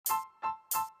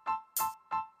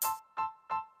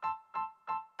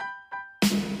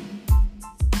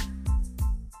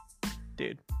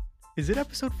Dude, is it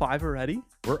episode 5 already?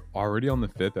 We're already on the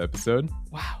 5th episode.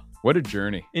 Wow. What a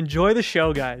journey. Enjoy the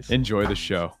show, guys. Enjoy the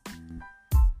show.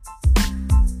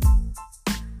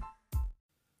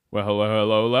 Well,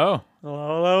 hello,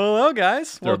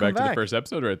 guys. Welcome Throwback to the first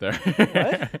episode right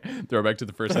there. Throwback to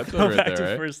the first episode right there,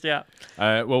 right? First, yeah.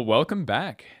 Well, welcome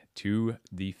back to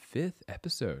the 5th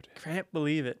episode. Can't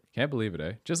believe it. Can't believe it,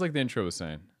 eh? Just like the intro was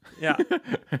saying. Yeah.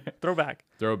 Throwback.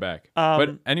 Throwback.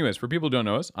 But anyways, for people who don't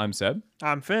know us, I'm Seb.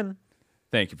 I'm Finn.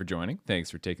 Thank you for joining.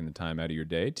 Thanks for taking the time out of your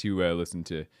day to listen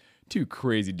to two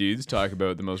crazy dudes talk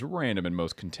about the most random and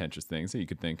most contentious things that you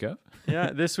could think of. Yeah,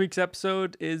 this week's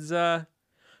episode is kind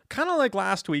of like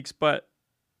last week's, but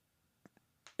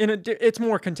it's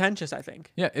more contentious, I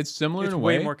think. Yeah, it's similar It's in a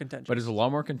way way, more contentious. but it's a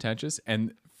lot more contentious.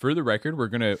 And for the record, we're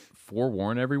going to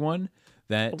forewarn everyone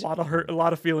that A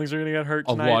lot of feelings are going to get hurt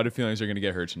a tonight. lot of feelings are going to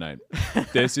get hurt tonight.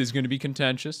 This is going to be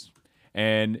contentious,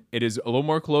 and it is a little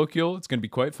more colloquial. It's going to be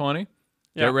quite funny.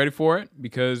 Yeah. Get ready for it,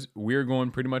 because we're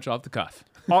going pretty much off the cuff.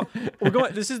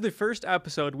 This is the first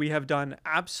episode we have done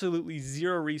absolutely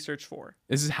zero research for.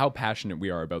 This is how passionate we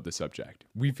are about the subject.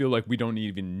 We feel like we don't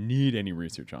even need any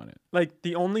research on it. Like,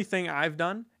 the only thing I've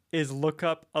done is look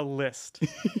up a list,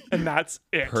 and that's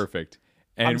it. Perfect.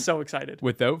 And I'm so excited.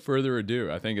 without further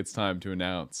ado, I think it's time to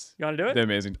announce You want to do it? the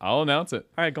amazing. I'll announce it.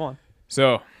 All right, go on.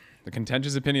 So, the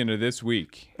contentious opinion of this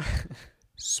week: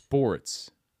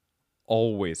 sports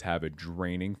always have a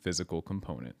draining physical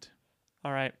component.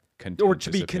 All right. Or Contentious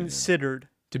to be opinion. considered.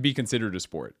 To be considered a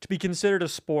sport, To be considered a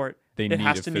sport, they it need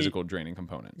has a to physical draining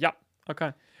component. Yep.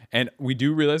 Okay. And we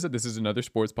do realize that this is another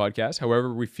sports podcast.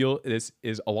 However, we feel this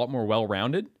is a lot more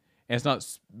well-rounded, and it's not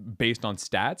based on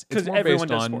stats. It's 'Cause more everyone based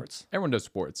does on sports. Everyone does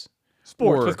sports.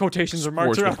 Sports Or with quotations or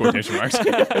marks sports around. with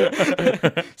quotation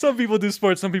marks. Some people do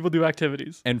sports, some people do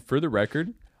activities. And for the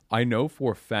record, I know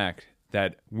for a fact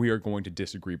that we are going to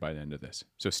disagree by the end of this.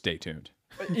 So stay tuned.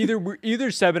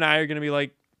 Either Seb and I are going to be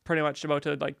like pretty much about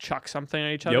to like chuck something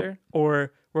at each other,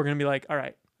 or we're going to be like, all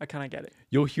right, I kind of get it.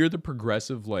 You'll hear the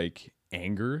progressive like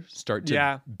anger start to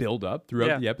Yeah. build up throughout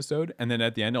Yeah. the episode, and then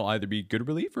at the end it'll either be good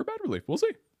relief or bad relief. We'll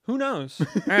see. Who knows? All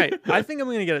right. I think I'm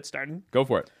going to get it started. Go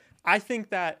for it. I think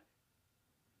that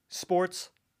sports,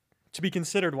 to be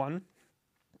considered one,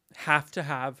 have to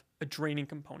have a draining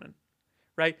component,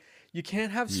 right? You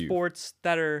can't have sports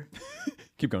that are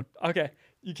Keep going. okay.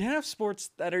 You can't have sports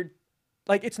that are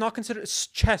like, it's not considered.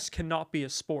 Chess cannot be a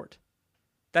sport.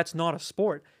 That's not a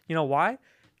sport. You know why?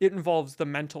 It involves the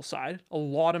mental side, a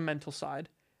lot of mental side,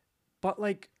 but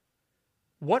like,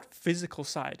 what physical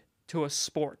side to a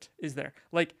sport is there?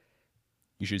 Like,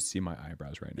 You should see my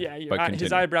eyebrows right now. yeah, But his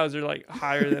continue. eyebrows are like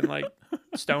higher than like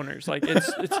stoners. Like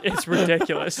it's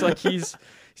ridiculous. Like he's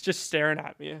just staring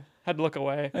at me. Had to look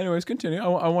away. Anyways, continue.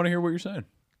 I want to hear what you're saying.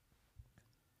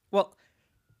 Well,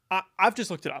 I've just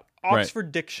looked it up. Right.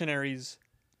 Oxford Dictionary's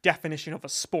definition of a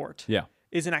sport Yeah.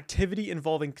 is an activity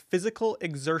involving physical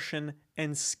exertion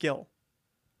and skill.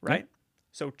 Right?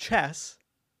 So chess,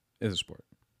 It's a sport.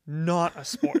 not a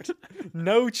sport.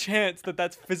 No chance that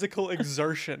that's physical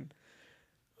exertion.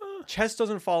 Chess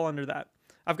doesn't fall under that.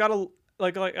 I've got a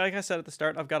like I said at the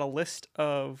start, I've got a list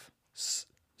of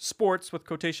sports with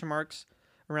quotation marks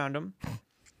around them.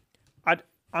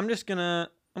 I'm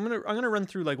gonna run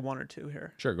through like one or two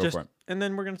here. Sure, go for it. And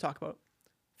then we're gonna talk about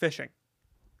fishing.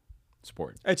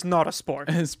 Sport. It's not a sport.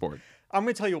 It's sport. I'm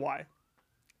gonna tell you why.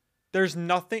 There's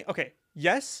nothing. Okay,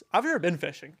 yes, I've never been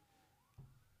fishing,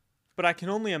 but I can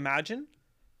only imagine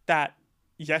that.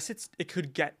 Yes, it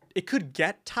could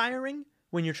get tiring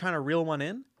when you're trying to reel one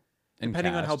in, And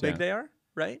depending on how cast, big yeah. they are,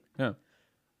 right? Yeah.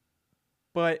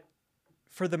 But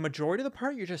for the majority of the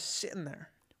part, you're just sitting there.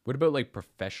 What about like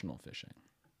professional fishing?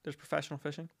 There's professional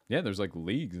fishing. Yeah, there's like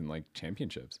leagues and like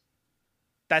championships.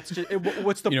 That's just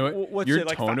what's the You know what? what's Your it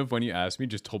like? tone of when you asked me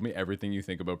just told me everything you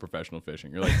think about professional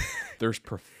fishing. You're like, there's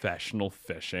professional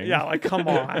fishing. Yeah, like come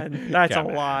on, that's a Come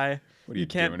on. lie. What are you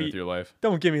can't doing be. with your life?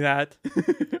 Don't give me that.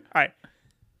 All right,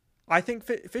 I think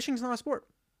fishing's not a sport.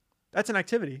 That's an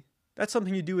activity. That's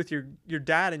something you do with your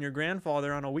dad and your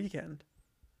grandfather on a weekend.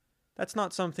 That's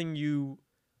not something you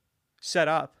set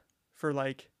up for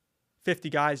like 50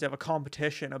 guys to have a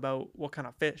competition about what kind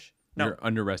of fish. No. You're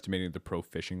underestimating the Pro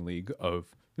Fishing League of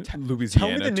Tell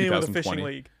Louisiana me the name of the 2020. fishing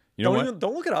league. You know what?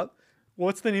 Don't look it up.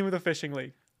 What's the name of the fishing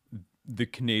league? The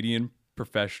Canadian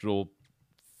Professional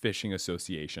Fishing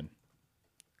Association.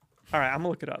 All right, I'm gonna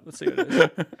look it up. Let's see what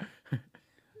it is.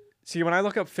 See, when I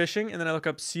look up fishing and then I look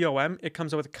up COM, it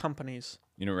comes up with companies.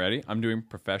 You know, ready? I'm doing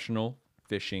professional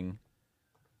fishing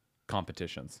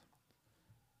competitions.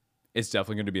 It's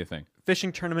definitely going to be a thing.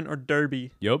 Fishing tournament or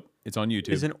derby Yep, it's on YouTube.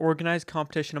 is an organized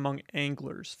competition among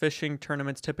anglers. Fishing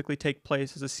tournaments typically take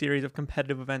place as a series of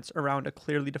competitive events around a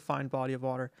clearly defined body of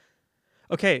water.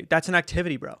 Okay, that's an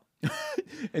activity, bro.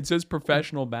 It says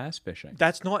professional bass fishing.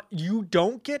 That's not, you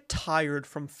don't get tired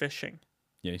from fishing.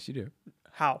 Yes, you do.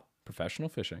 How? Professional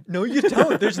fishing. No, you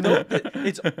don't. There's no,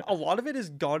 it's a lot of it is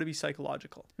got to be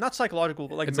psychological. Not psychological,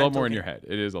 but like It's a lot more in mental your head.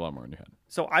 It is a lot more in your head.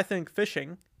 So I think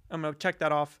fishing, I'm going to check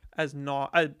that off as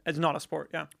not a sport.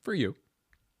 Yeah. For you.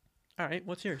 All right,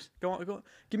 what's yours? Go on.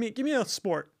 Give me a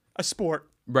sport. A sport.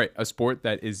 Right. A sport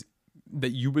that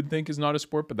you would think is not a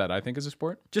sport, but that I think is a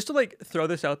sport. Just to like throw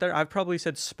this out there, I've probably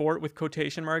said sport with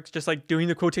quotation marks, just like doing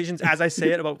the quotations as I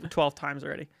say it about 12 times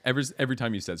already. Every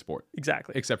time you said sport,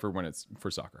 Exactly. except for when it's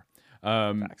for soccer.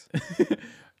 Facts.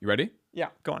 You ready? Yeah,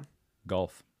 go on.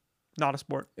 Golf. Not a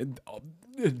sport.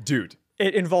 Dude.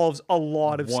 It involves a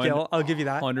lot of skill. I'll give you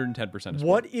that. 110%.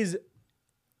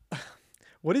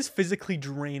 What is physically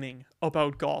draining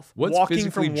about golf? What's Walking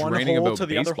physically from one draining hole about to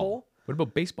the other baseball? hole? What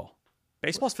about baseball?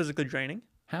 Baseball's physically draining.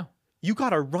 How? You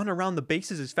got to run around the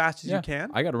bases as fast as you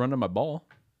can. I got to run on my ball.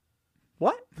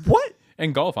 What? What?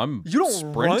 In golf, I'm You don't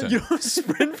sprinting. run. You don't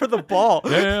sprint for the ball.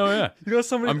 Yeah. You got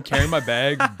somebody. I'm carrying my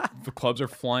bag. The clubs are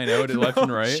flying out at left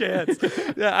and right. Chance.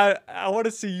 Yeah, I want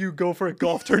to see you go for a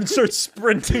golf turn and start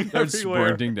sprinting I'm everywhere.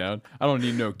 sprinting down. I don't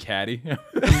need no caddy. I'm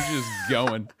just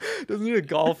going. Doesn't need a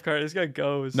golf cart. This guy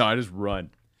goes. No, I just run.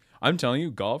 I'm telling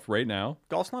you, golf right now,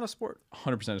 Golf's not a sport.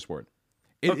 100% a sport.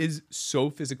 It is so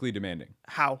physically demanding.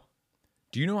 How?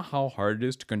 Do you know how hard it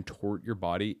is to contort your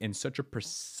body in such a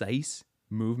precise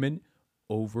movement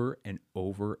over and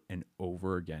over and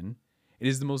over again? It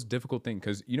is the most difficult thing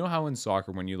because you know how in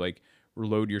soccer when you like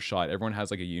reload your shot, everyone has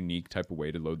like a unique type of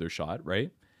way to load their shot, right?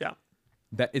 Yeah.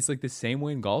 That it's like the same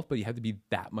way in golf, but you have to be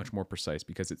that much more precise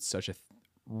because it's such a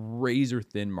razor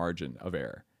thin margin of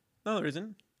error. No, there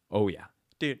isn't. Oh yeah.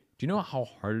 Dude, Do you know how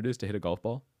hard it is to hit a golf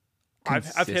ball? I've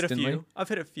hit a Consistently? few. I've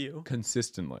hit a few.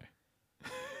 Consistently.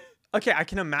 Okay, I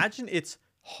can imagine it's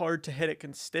hard to hit it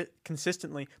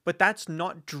consistently, but that's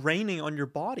not draining on your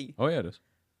body. Oh yeah, it is.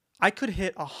 I could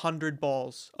hit 100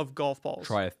 balls of golf balls.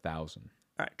 Try 1,000.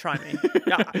 All right, try me.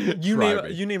 Yeah, Try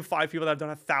me. you name 5 people that have done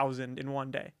 1,000 in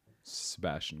one day.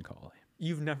 Sebastian Colley.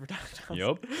 You've never done 1,000.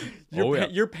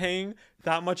 Yup. You're paying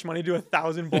that much money to do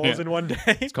 1,000 balls in one day.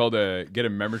 It's called get a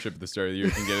membership at the start of the year.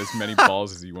 You can get as many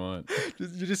balls as you want. You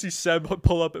just see Seb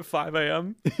pull up at 5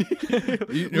 a.m.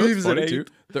 You know Leaves what's funny at too?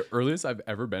 8. The earliest I've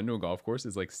ever been to a golf course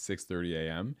is like 6:30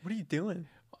 a.m. What are you doing?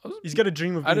 I was- He's got a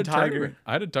dream of I had being a Tiger. tournament.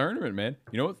 I had a tournament, man.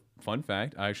 You know what? Fun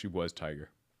fact: I actually was Tiger.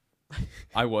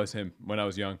 I was him when I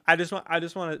was young. I just want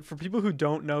to, for people who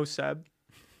don't know Seb,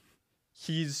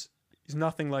 he's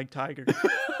nothing like Tiger.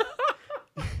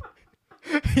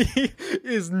 He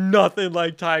is nothing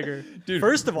like Tiger. Dude,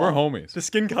 First of all, we're homies. the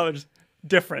skin color's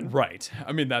different. Right.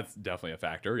 I mean, that's definitely a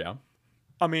factor. Yeah.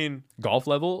 I mean, Golf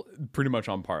level, pretty much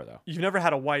on par though. you've never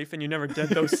had a wife and you never did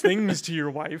those things to your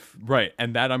wife. Right.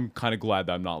 And that I'm kind of glad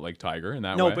that I'm not like Tiger in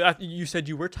that way. No, but you said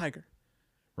you were Tiger.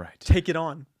 Right. Take it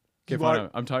on. Okay, You fine.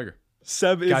 are- I'm Tiger.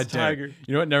 Seb is God damn it. Tiger.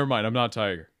 You know what? Never mind. I'm not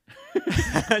Tiger.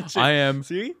 I am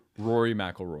See? Rory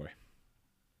McIlroy.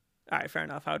 All right, fair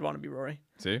enough. I would want to be Rory.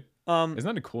 See? Um, Isn't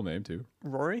that a cool name too?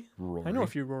 Rory? Rory. I know a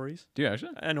few Rorys. Do you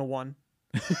actually? I know one.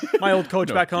 My old coach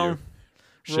No, back few. home.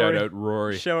 Shout Rory. out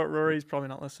Rory. Shout out Rory. He's probably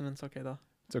not listening. It's okay though.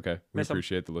 It's okay. We Miss him.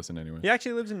 appreciate the listen anyway. He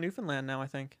actually lives in Newfoundland now, I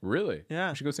think. Really?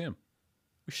 Yeah. We should go see him.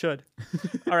 We should.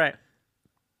 All right.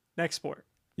 Next sport.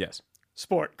 Yes.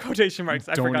 Sport. Quotation marks.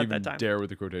 I Don't forgot even that time. dare with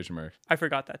the quotation marks. I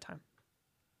forgot that time.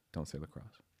 Don't say lacrosse.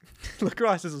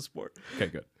 Lacrosse is a sport. Okay,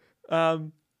 good.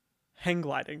 Hang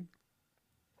gliding.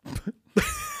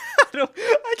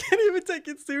 I can't even take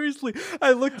it seriously.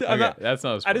 I looked. Okay, that's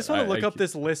not a sport. I just want to look up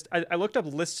this list. I looked up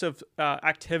lists of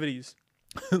activities,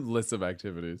 list of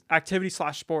activities.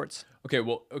 activity/sports, Okay,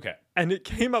 well, okay. and it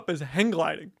came up as hang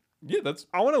gliding. Yeah, that's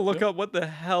I want to look up what the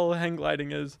hell hang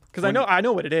gliding is because I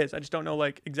know what it is. I just don't know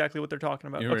like exactly what they're talking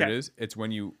about. you know Okay, what it is? It's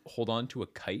when you hold on to a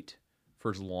kite for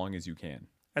as long as you can.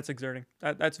 that's exerting.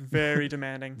 That's very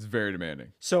demanding. It's very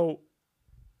demanding. So,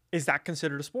 is that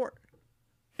considered a sport?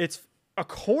 It's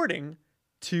according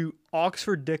to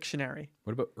Oxford Dictionary.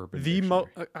 What about urban The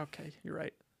dictionary? okay, you're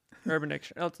right. Urban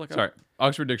Dictionary. Let's look up. Sorry,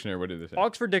 Oxford Dictionary. What did they say?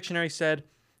 Oxford Dictionary said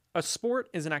a sport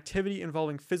is an activity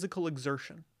involving physical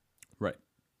exertion. Right.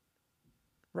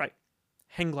 Right.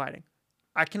 Hang gliding.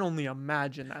 I can only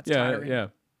imagine that's Yeah, tiring. yeah.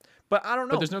 But I don't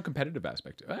know. But there's no competitive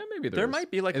aspect. Maybe there is.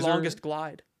 might be like Is there- longest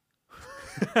glide.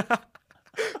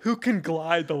 Who can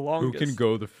glide the Who longest? can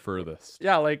go the furthest?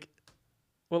 Yeah, like.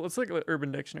 Well, let's look at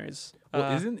Urban Dictionaries.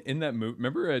 Well, isn't in that movie?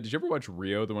 Remember? Did you ever watch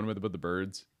Rio, the one with about the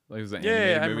birds? Like it was an Yeah,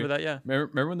 animated I movie. remember that. Yeah.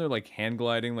 Remember when they're like hand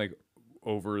gliding like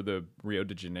over the Rio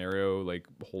de Janeiro like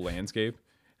whole landscape,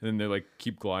 and then they like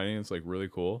keep gliding. It's like really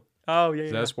cool. Oh yeah.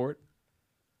 Is Yeah. that a sport?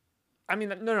 I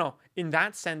mean, no. In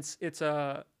that sense, it's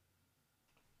a.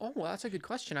 Oh, well, that's a good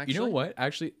question. Actually, You know what?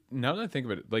 Actually, now that I think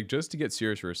of it, like just to get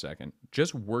serious for a second,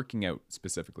 just working out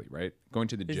specifically, right? Going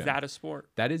to the Is gym. that a sport?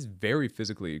 That is very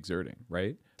physically exerting,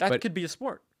 right? That but could be a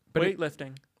sport. but it-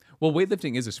 Weightlifting. well,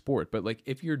 weightlifting is a sport, but like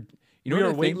if you're, you know We what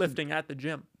are I think? weightlifting at the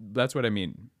gym. That's what I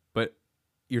mean. But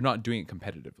you're not doing it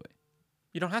competitively.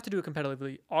 You don't have to do it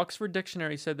competitively. Oxford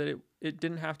Dictionary said that it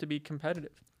didn't have to be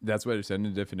competitive. That's what it said in the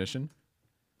definition.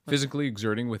 Physically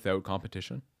exerting without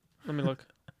competition. Let me look.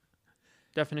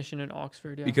 Definition in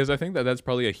Oxford. Yeah. Because I think that that's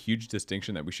probably a huge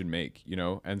distinction that we should make, you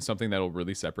know, and something that'll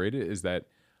really separate it is that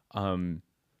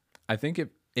I think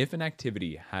if an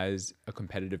activity has a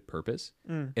competitive purpose,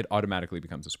 it automatically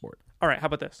becomes a sport. All right. How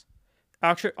about this?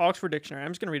 Oxford Dictionary.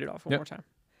 I'm just going to read it off one Yep. more time.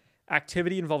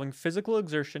 Activity involving physical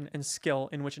exertion and skill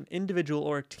in which an individual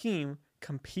or a team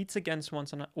competes against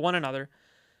one another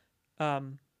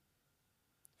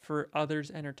for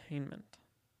others' entertainment.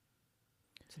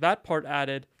 So that part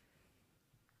added,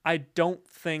 I don't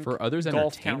think For others'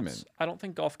 golf entertainment. counts. I don't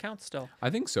think golf counts still. I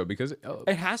think so because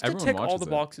It has to everyone tick all watches the it,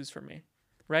 boxes for me,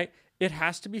 right? It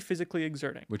has to be physically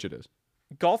exerting. which it is.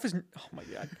 Golf is, oh my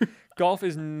God, golf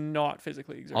is not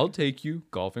physically exerting. I'll take you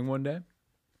golfing one day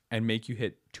and make you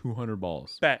hit 200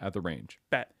 balls Bet. at the range.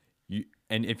 Bet.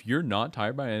 And if you're not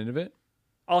tired by the end of it,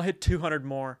 I'll hit 200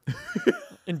 more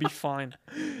and be fine.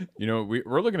 you know,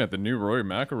 we're looking at the new Rory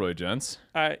McIlroy, gents.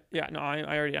 I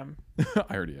already am.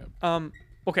 I already am.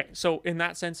 Okay, so in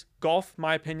that sense, golf,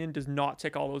 my opinion, does not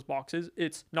tick all those boxes.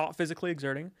 It's not physically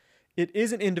exerting. It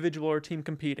is an individual or team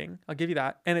competing. I'll give you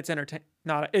that, and it's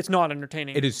It's not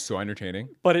entertaining. It is so entertaining.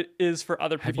 but it is for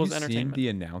other Have you people's seen entertainment. the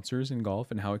announcers in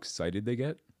golf and how excited they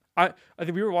get? I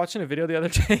think we were watching a video the other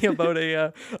day about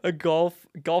a golf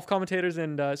commentators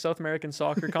and South American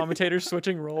soccer commentators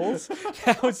switching roles.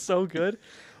 That was so good.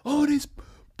 Oh,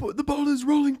 the ball is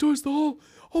rolling towards the hole.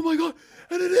 Oh my god!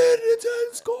 And it hit! It's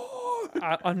in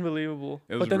score! Unbelievable.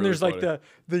 It was But then really there's like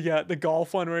funny. the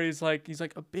golf one where he's like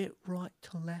a bit right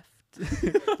to left,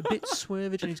 a bit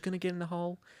swervage, and he's gonna get in the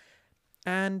hole,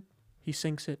 and he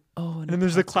sinks it. Oh, And then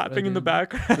there's the clapping in the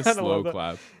background. The I slow love that.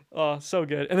 clap. Oh, so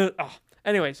good. And then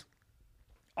anyways,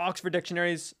 Oxford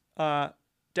Dictionary's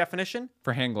definition.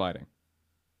 For hang gliding.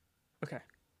 Okay.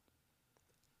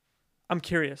 I'm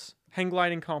curious. Hang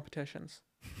gliding competitions.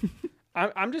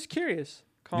 I'm just curious.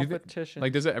 Do you thi- Competition.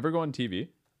 Like, does it ever go on TV?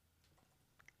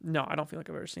 No, I don't feel like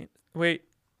I've ever seen. Wait,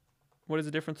 what is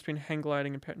the difference between hang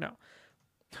gliding and no?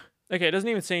 Okay, it doesn't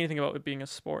even say anything about it being a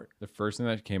sport. The first thing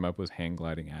that came up was hang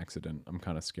gliding accident. I'm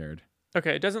kind of scared.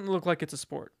 Okay, it doesn't look like it's a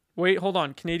sport. Wait, hold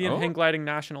on. Canadian Oh. Hang Gliding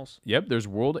Nationals. Yep, there's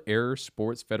World Air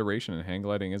Sports Federation, and hang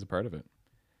gliding is a part of it.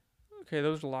 Okay,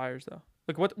 those are liars though.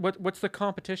 Like what's the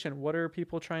competition? What are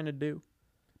people trying to do?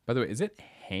 By the way, is it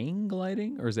hang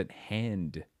gliding or is it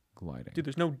hand gliding? Dude,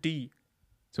 there's no D.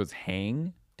 So it's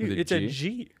hang? with Dude, it's a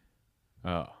G.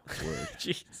 Oh, word.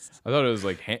 Jeez. I thought it was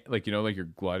like, like you know, like you're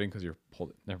gliding because you're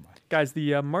pulled. Never mind. Guys,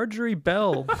 the Marjorie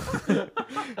Bell.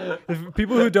 If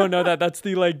people who don't know that, that's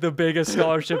the biggest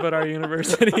scholarship at our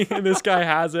university, and this guy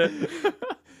has it.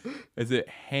 Is it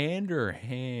hand or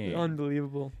hang?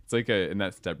 Unbelievable. It's like in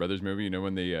that Step Brothers movie, you know,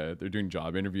 when they're doing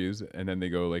job interviews and then they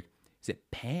go like, "Is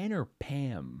it Pan or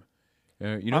Pam?"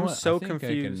 You know I'm what? so I think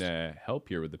confused. I can help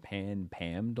here with the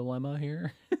Pan-Pam dilemma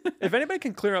here. If anybody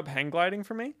can clear up hang gliding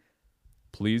for me,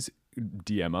 Please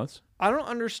DM us. I don't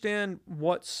understand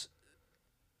what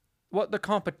the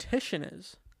competition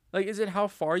is. Like, is it how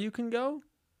far you can go?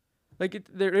 Like,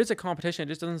 there is a competition. It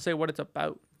just doesn't say what it's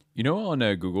about. You know on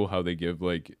Google how they give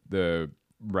like the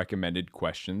recommended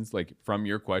questions, like from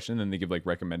your question, and they give like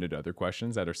recommended other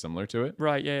questions that are similar to it.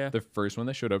 Right, yeah. The first one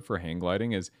that showed up for hang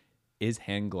gliding is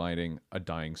hang gliding a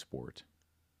dying sport?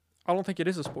 I don't think it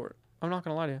is a sport. I'm not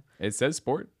going to lie to you. It says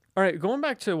sport. All right, going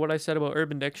back to what I said about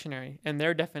Urban Dictionary and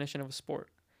their definition of a sport.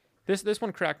 This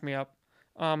one cracked me up.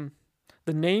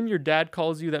 The name your dad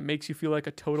calls you that makes you feel like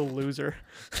a total loser.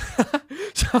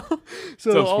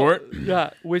 so sport?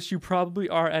 Yeah, which you probably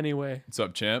are anyway. What's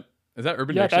up, champ? Is that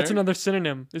Urban Yeah, Dictionary? that's another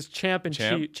synonym. Is champ and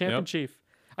Champ, chief. Champ yep. and chief.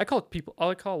 I call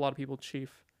a lot of people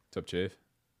chief. What's up, Chief?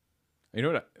 You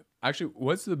know what? Actually,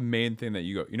 what's the main thing that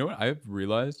you go? You know what I've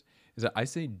realized is that I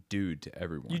say dude to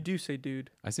everyone. You do say dude.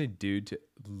 I say dude to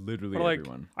literally Or like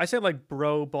everyone. I say like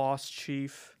bro, boss,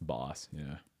 chief, Boss,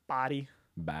 yeah. body.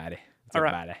 Bad. It's All a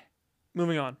right. bad.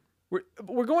 Moving on.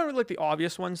 We're going with like the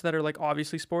obvious ones that are like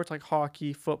obviously sports, like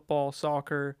hockey, football,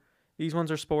 soccer. These ones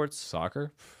are sports.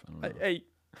 Soccer? Pff, I don't know. Hey,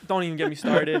 Don't even get me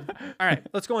started. All right,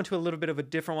 let's go into a little bit of a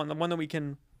different one, the one that we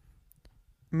can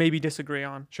maybe disagree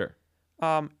on. Sure.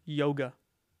 Yoga.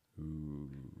 Ooh.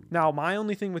 Now, my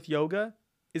only thing with yoga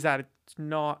is that it's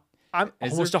not. I'm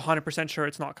Is almost 100% sure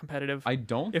it's not competitive. I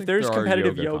don't If think there's there are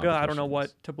competitive yoga, I don't know what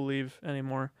competitions. to believe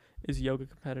anymore. Is yoga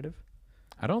competitive?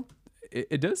 I don't.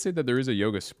 It does say that there is a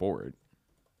yoga sport,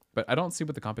 but I don't see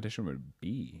what the competition would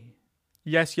be.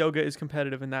 Yes, yoga is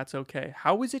competitive, and that's okay.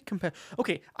 How is it competitive?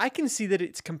 Okay, I can see that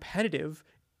it's competitive,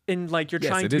 in like you're Yes,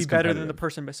 trying it to be is better than the competitive.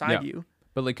 person beside Yeah. you.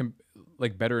 But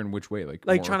like better in which way? Like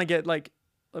Like more, trying to get like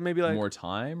maybe like more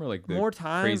time or like the more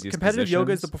time. craziest Competitive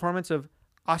yoga is the positions? performance of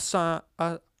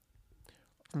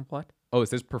what? Oh, it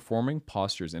says performing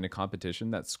postures in a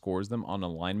competition that scores them on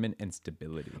alignment and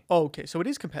stability. Oh, okay, so it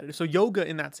is competitive. So yoga,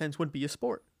 in that sense, would be a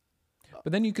sport.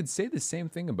 But then you could say the same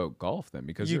thing about golf then,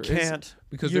 because You there is- can't.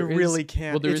 because You there is- really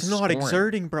can't. Well, there It's is not scoring.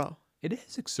 exerting, bro. It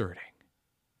is exerting.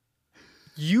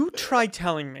 You try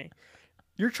telling me.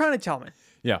 You're trying to tell me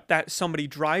Yeah. that somebody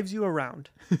drives you around,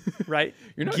 right?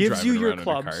 You're not gives you driving your around in a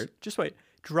clubs. cart. Just wait.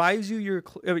 Drives you your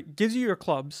gives you your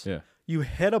clubs. Yeah. You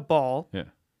hit a ball. Yeah.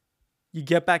 You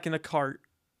get back in the cart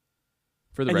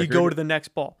For the and record, you go to the next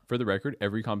ball. for the record,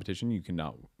 every competition you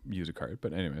cannot use a cart.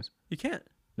 But anyways, You can't.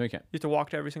 no, you can't. You have to walk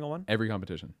to every single one. Every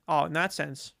competition. Oh, in that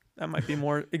sense, that might be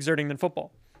more exerting than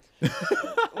football.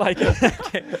 like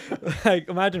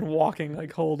imagine walking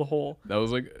like hole to hole. That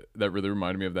was like that really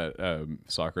reminded me of that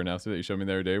soccer announcer that you showed me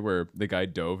the other day, where the guy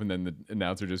dove and then the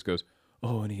announcer just goes,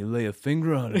 "Oh, and he lay a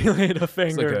finger on it. He laid a It's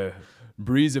finger, like a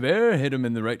breeze of air hit him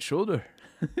in the right shoulder."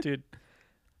 dude.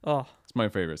 Oh, It's my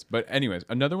favorites. But anyways,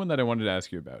 another one that I wanted to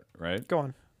ask you about, right? go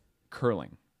on.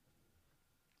 Curling.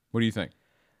 What do you think?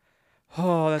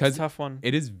 Oh, that's a 'Cause tough one.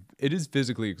 It is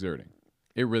physically exerting.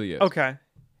 It really is. Okay.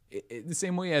 The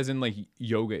same way as in like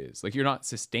yoga is. Like you're not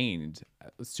sustained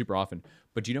super often,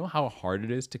 but do you know how hard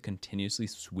it is to continuously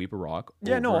sweep a rock?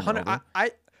 Yeah, no, over and 100.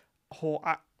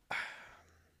 over?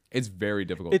 It's very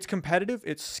difficult. It's competitive.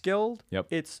 It's skilled. Yep.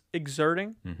 It's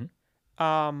exerting.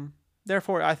 Mhm.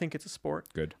 Therefore, I think it's a sport.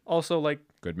 Good. Also, like,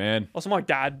 Good man. my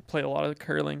dad played a lot of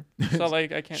curling, so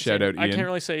like, I can't. Shout say, out I Ian. can't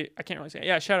really say.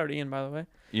 Yeah, shout out Ian, by the way.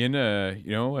 Ian,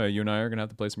 you and I are gonna have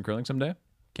to play some curling someday.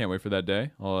 Can't wait for that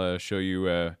day. I'll show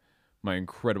you my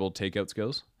incredible takeout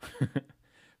skills.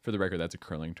 For the record, that's a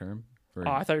curling term. For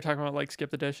Oh, I thought you were talking about like skip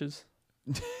the dishes.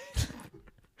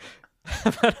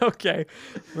 But okay,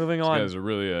 moving this on. guy's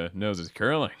really knows his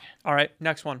curling. All right,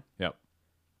 next one. Yep.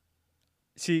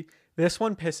 See, this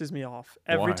one pisses me off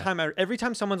every Why? every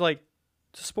time someone's like,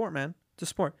 "It's a sport, man. It's a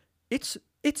sport." It's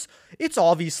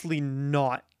obviously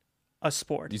not a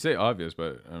sport. You say obvious,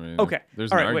 but I mean, Okay.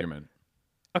 there's All an right, wait. argument.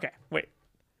 Okay, wait.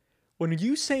 When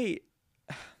you say,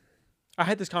 I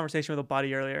had this conversation with a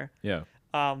buddy earlier. Yeah.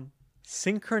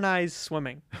 Synchronized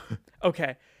swimming.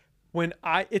 Okay,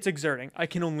 it's exerting. I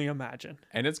can only imagine.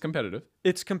 And it's competitive.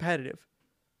 It's competitive.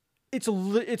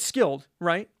 It's skilled,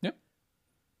 right? Yep.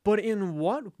 But in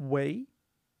what way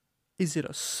is it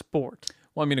a sport?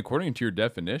 Well, I mean, according to your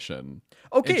definition,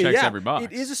 Okay, it checks yeah, every box.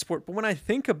 it is a sport. But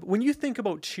when you think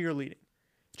about cheerleading,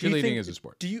 Cheerleading is a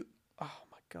sport. Do you? Oh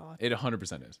my god! It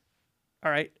 100% is.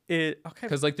 All right, okay.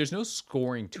 Because like, there's no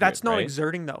scoring to it. That's not right?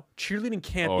 exerting though. Cheerleading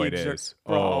can't Oh, be it exerting, is.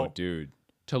 bro. Oh, dude,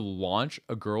 to launch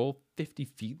a girl 50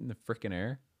 feet in the freaking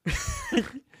air.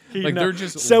 Like, they're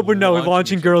just Seb would know if launching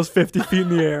launching each girls 50 feet in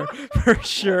the air for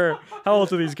sure. How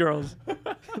old are these girls?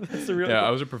 That's the real. Yeah, I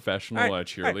was a professional All right,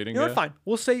 cheerleading. You know what? guy. Fine.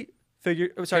 We'll say figure.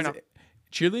 Oh, sorry, no. 'Cause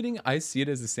cheerleading, I see it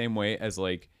as the same way as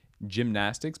like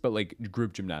gymnastics, but like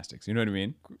group gymnastics. You know what I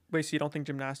mean? Wait, so you don't think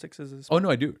gymnastics is a sport? Oh no,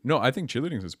 I do. No, I think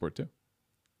cheerleading is a sport too.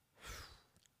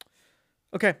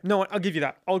 Okay, no, I'll give you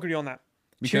that. I'll agree on that.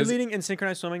 Because Cheerleading and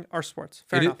synchronized swimming are sports.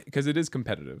 Fair enough. Because it is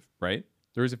competitive, right?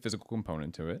 There is a physical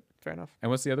component to it. Fair enough.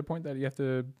 And what's the other point that you have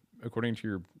to, according to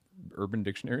your Urban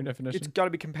Dictionary definition? It's got to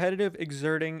be competitive,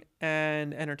 exerting,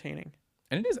 and entertaining.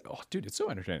 And it is. Oh, dude, it's so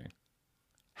entertaining.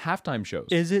 Halftime shows.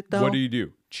 Is it though? What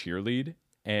do? Cheerlead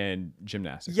and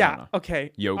gymnastics. I don't Yeah. know.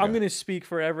 Okay. Yoga. I'm gonna speak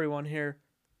for everyone here.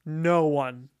 No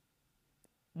one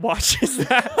watches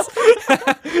that.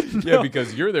 Yeah, No-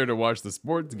 because you're there to watch the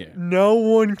sports game. no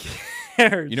one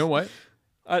cares. You know what?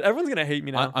 Everyone's gonna hate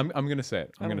me now. I'm gonna say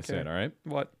it. I'm I gonna don't say it. care. All right.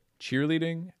 What?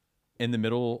 Cheerleading in the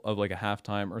middle of like a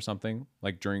halftime or something,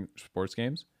 like during sports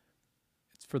games,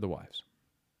 it's for the wives.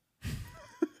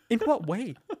 In what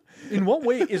way? In what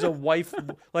way is a wife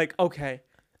like okay?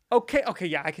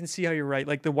 Yeah, I can see how you're right.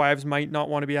 Like the wives might not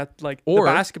want to be at like Or-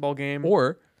 the basketball game.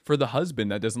 Or for the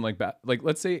husband that doesn't like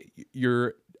let's say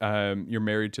you're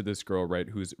married to this girl, right,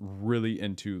 who's really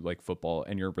into like football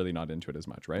and you're really not into it as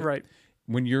much, right? Right.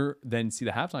 When you're then see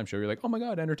the halftime show, you're like, oh my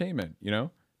god, entertainment, you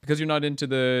know? because you're not into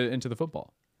the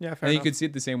football. Yeah, fair And you enough. could see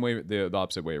it the same way, the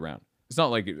opposite way around. It's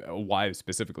not like why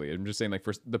specifically. I'm just saying, like,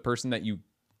 for the person that you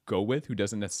go with who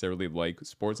doesn't necessarily like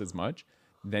sports as much,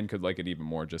 then could like it even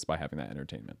more just by having that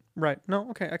entertainment. Right. No,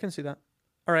 okay, I can see that.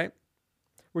 All right.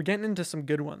 We're getting into some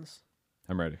good ones.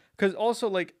 I'm ready. Because also,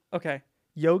 like, okay,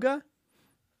 yoga,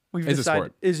 we've Is a decided,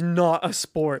 sport. is not a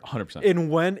sport. 100%. And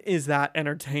when is that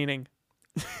entertaining?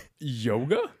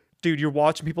 Yoga Dude, you're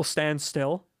watching people stand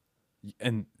still.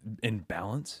 and in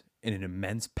balance and an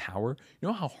immense power. You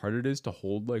know how hard it is to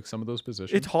hold like some of those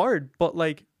positions? It's hard, but,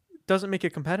 like, doesn't make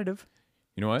it competitive.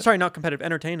 You know what? Sorry, not competitive,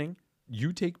 entertaining.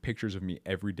 You take pictures of me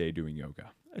every day doing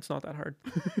yoga. It's not that hard.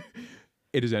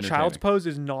 It is entertaining. Child's pose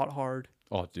is not hard.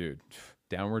 Oh, dude.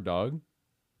 Downward dog.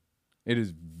 It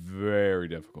is very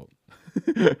difficult.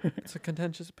 It's a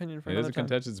contentious opinion for It is another a time.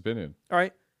 contentious opinion. All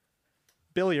right.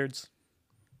 Billiards.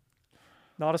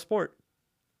 Not a sport.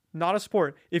 Not a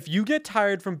sport. If you get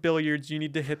tired from billiards, you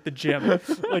need to hit the gym.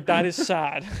 Like, that is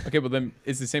sad. Okay, but then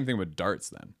it's the same thing with darts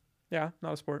then. Yeah,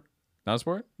 not a sport. Not a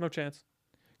sport? No chance.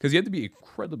 Because you have to be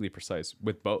incredibly precise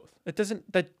with both.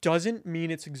 That doesn't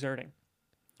mean it's exerting.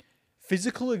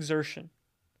 Physical exertion.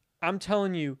 I'm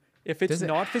telling you, if it's Does it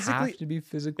not have physically to be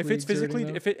physically if it's physically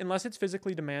exerting, though? unless it's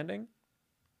physically demanding,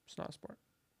 it's not a sport.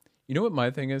 You know what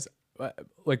my thing is?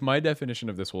 Like my definition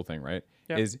of this whole thing, right?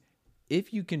 Yeah. Is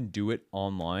if you can do it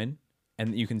online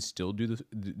and you can still do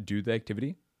the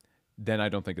activity, then I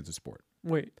don't think it's a sport.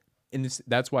 Wait. And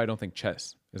that's why I don't think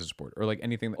chess is a sport or like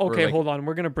anything. Or Okay, like, hold on.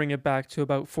 We're gonna bring it back to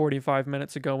about 45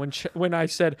 minutes ago when I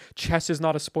said chess is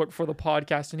not a sport for the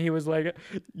podcast, and he was like,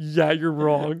 "Yeah, you're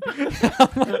wrong."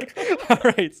 I'm like, "All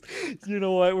right, you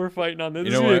know what? We're fighting on this.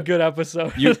 You This know is a what? good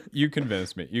episode." You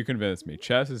convinced me. You convinced me.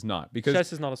 Chess is not because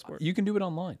Chess is not a sport. you can do it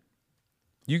online.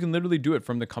 You can literally do it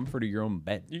from the comfort of your own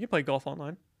bed. You can play golf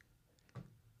online.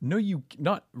 No,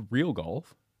 not real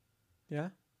golf.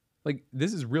 Yeah. Like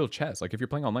this is real chess. Like if you're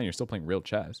playing online, you're still playing real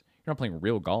chess. You're not playing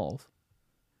real golf.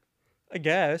 I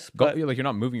guess, Golf, but like you're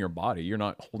not moving your body. You're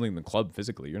not holding the club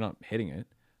physically. You're not hitting it.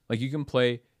 Like you can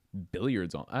play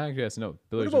billiards on. I guess no.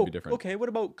 Billiards would be different. okay, what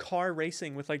about car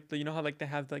racing with like you know how like they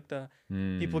have like the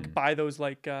people Hmm. buy those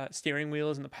like steering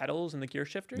wheels and the pedals and the gear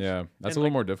shifters? Yeah, that's And, a little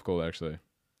like- more difficult actually.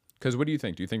 Because what do you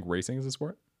think? Do you think racing is a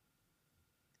sport?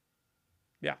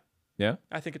 Yeah. Yeah.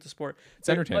 I think it's a sport. It's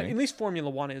Like, entertaining. at least Formula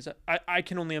One is. I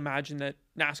can only imagine that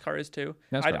NASCAR is too.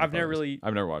 NASCAR I've never is. really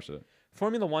I've never watched it.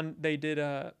 Formula One. They do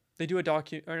a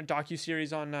docu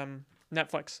series on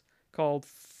Netflix called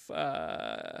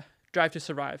Drive to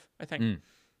Survive, I think. Mm.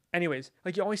 Anyways,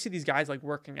 like you always see these guys like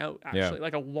working out. Actually, Yeah.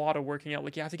 like a lot of working out.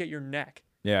 Like you have to get your neck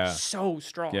Yeah. so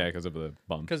strong. Yeah, because of the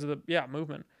bump. Because of the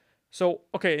movement. So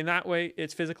okay, in that way,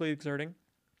 it's physically exerting.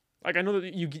 Like I know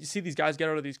that you see these guys get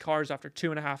out of these cars after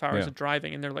 2.5 hours Yeah. of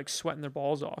driving, and they're like sweating their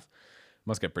balls off.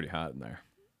 Must get pretty hot in there.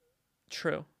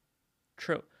 True.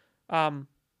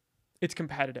 It's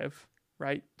competitive,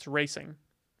 right? It's racing.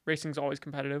 Racing's always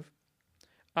competitive.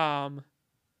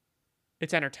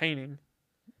 It's entertaining,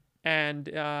 and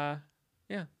yeah,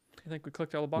 I think we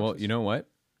clicked all the boxes. Well, you know what?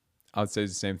 I would say the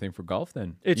same thing for golf.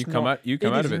 Then It's you come not- out. You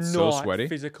come it out of is it so not sweaty.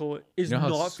 Physical You is know how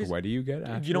not sweaty you get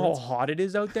afterwards? You know how hot it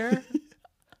is out there.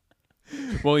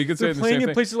 Well, you could say They're the playing same in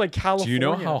thing. places like California. Do you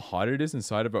know how hot it is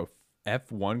inside of a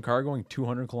F1 car going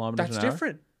 200 kilometers That's an hour?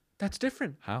 different? That's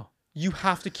different. How? You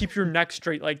have to keep your neck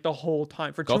straight like the whole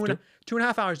time for Golf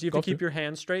 2.5 hours. You have Golf to keep too. your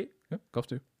hands straight. Yeah, golf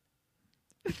too.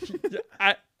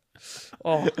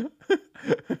 Oh,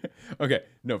 Okay,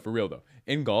 no, for real though.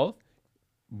 In golf,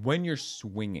 when you're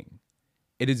swinging,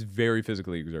 it is very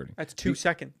physically exerting. that's 2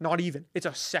 seconds. Not even. It's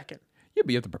a second, Yeah,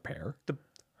 but you have to prepare.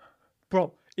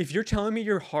 bro. If you're telling me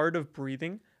you're hard of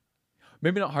breathing,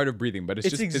 Maybe not hard of breathing, but it's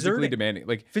It's just physically exerting. demanding.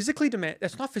 Like physically demand.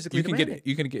 That's not physically you can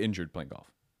demanding. get injured playing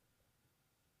golf.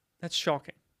 That's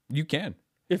shocking. You can.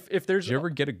 If there's Did you ever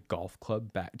get a golf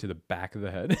club back to the back of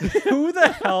the head? who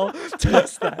the hell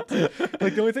does that?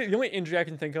 Like the only injury I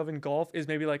can think of in golf is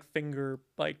maybe like finger,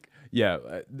 like Yeah,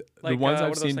 the Like, ones what I've are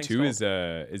those seen things too called?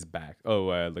 is back. Oh,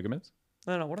 ligaments.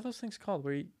 I don't know what are those things called?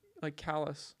 Where you like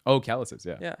callus? Oh, calluses.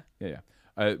 Yeah, Yeah. yeah.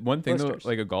 One thing though, Blisters.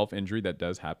 like a golf injury that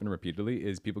does happen repeatedly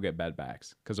is people get bad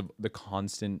backs because of the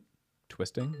constant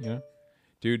twisting. You know,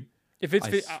 dude. If it's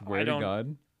I swear I to don't.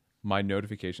 God, my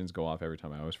notifications go off every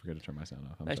time. I always forget to turn my sound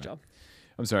off. I'm Nice sorry. job.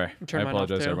 I'm sorry. Turn I mine off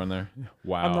apologize to too. everyone there.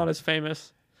 Wow. I'm not as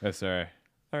famous. That's sorry.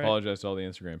 All right. Apologize to all the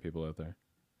Instagram people out there.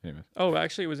 Anyways, Oh,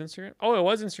 actually, it was Instagram. Oh, it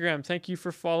was Instagram. Thank you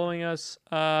for following us,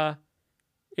 Aiden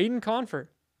Confer.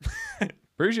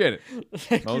 appreciate it.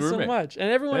 Thank Well, you so roommate. much, and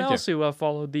everyone Thank you. else who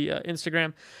followed the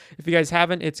Instagram. If you guys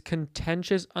haven't, it's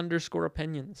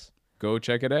contentious_opinions. Go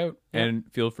check it out Yeah.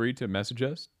 and feel free to message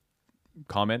us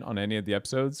comment on any of the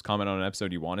episodes. Comment on an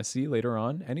episode you want to see later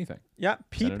on. Anything. Yeah,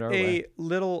 peep it our a way.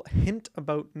 little hint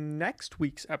about next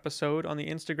week's episode on the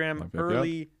Instagram Yep.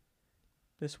 early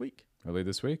this week. Early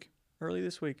this week. Early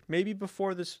this week, maybe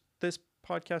before this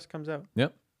podcast comes out.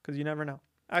 Yep. Because you never know.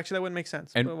 Actually, that wouldn't make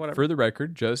sense. And but whatever. for the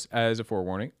record, just as a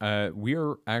forewarning, we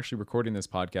are actually recording this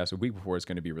podcast a week before it's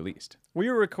going to be released. We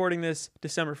were recording this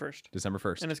December 1st, December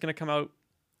 1st. and it's going to come out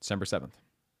December 7th.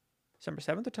 December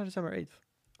 7th or December 8th.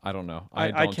 I don't know.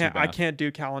 I don't can't. do I math. can't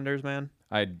do calendars, man.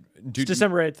 Dude, It's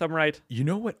December 8th. I'm right. You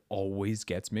know what always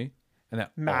gets me? And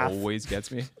that Math. always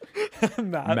gets me?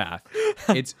 Math. Math.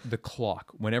 It's the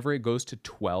clock. Whenever it goes to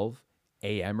 12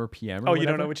 a.m. or p.m. or Oh, you don't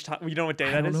whatever, know which time? You don't know what day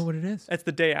I that don't is? know what it is. It's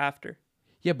the day after.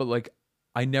 Yeah, but like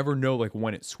I never know like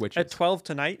when it switches. At 12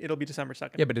 tonight, it'll be December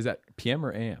 2nd. Yeah, but is that p.m.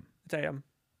 or a.m.? It's AM.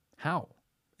 How?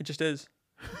 It just is.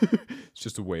 It's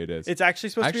just the way it is. It's actually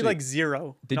supposed to be Actually, like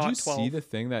 0, Did not you 12. see the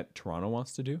thing that Toronto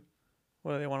wants to do?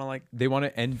 What do they want to like? They want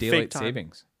to end daylight time.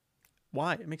 savings.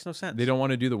 Why? It makes no sense. They don't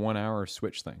want to do the 1 hour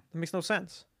switch thing. It makes no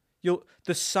sense.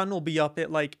 The sun will be up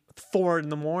at like 4 in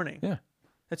the morning. Yeah.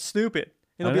 That's stupid.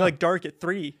 I It'll be know. like dark at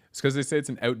 3. It's because they say it's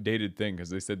an outdated thing because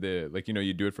they said they like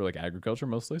you do it for like agriculture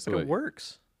mostly. So It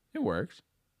works. it works.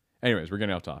 Anyways, we're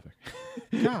getting off topic.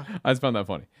 Yeah. I just found that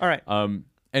funny. All right.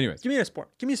 Anyways, Give me a sport.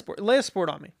 Give me a sport. Lay a sport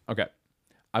on me. okay.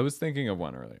 I was thinking of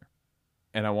one earlier,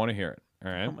 and I want to hear it.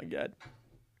 All right. Oh my god.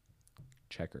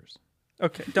 Checkers.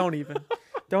 Okay. Don't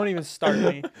even start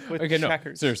me with Okay,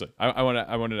 checkers. no, seriously. I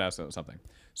wanted to ask something.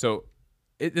 So,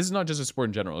 this is not just a sport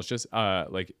in general. It's just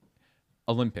like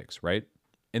Olympics, right?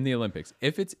 In the Olympics,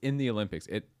 if it's in the Olympics,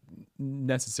 it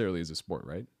necessarily is a sport,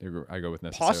 right? I go with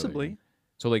necessarily. Possibly.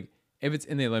 So, like, if it's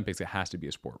in the Olympics, it has to be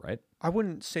a sport, right? I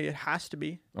wouldn't say it has to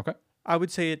be. Okay. I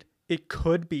would say it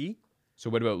could be. So,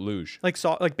 what about luge? Like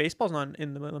baseball's not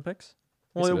in the Olympics.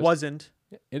 Well, Yes, it it is. wasn't.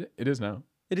 It is now.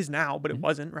 It is now, but it Mm-hmm.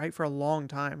 wasn't, right? For a long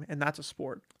time, and that's a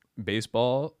sport.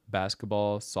 Baseball,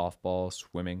 basketball, softball,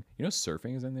 swimming. You know,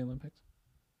 surfing is in the Olympics.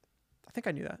 I think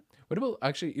I knew that. What about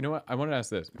actually? You know what? I wanted to ask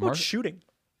this. What about shooting?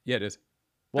 Yeah, it is.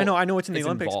 I know it's in the it's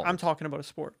Olympics. I'm involved. talking about a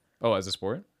sport. Oh, as a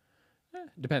sport?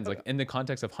 Depends. Like in the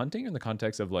context of hunting or in the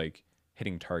context of like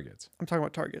hitting targets? I'm talking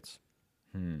about targets.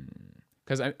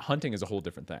 Because hunting is a whole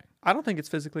different thing. I don't think it's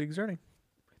physically exerting.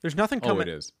 There's nothing Oh, coming. it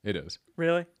is. It is.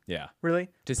 Really? Yeah. Really?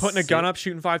 To Putting a gun sit- up,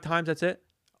 shooting 5 times, that's it?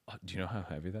 Oh, do you know how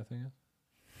heavy that thing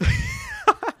is?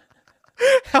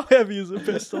 How heavy is a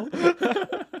pistol?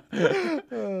 I'm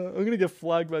going to get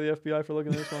flagged by the FBI for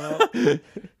looking this one up.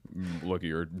 Look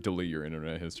at delete your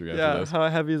internet history after Yeah, this. how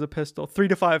heavy is a pistol? 3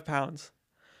 to 5 pounds.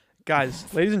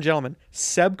 Guys, ladies and gentlemen,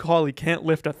 Seb Colley can't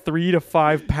lift a 3 to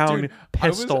 5 pound Dude,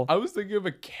 pistol. I was thinking of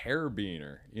a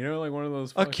carabiner. You know, like one of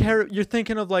those. A fucking- You're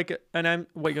thinking of like a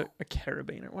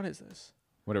carabiner. What is this?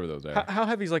 Whatever those are. How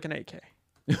heavy is like an AK?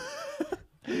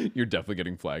 You're definitely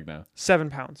getting flagged now. 7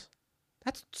 pounds.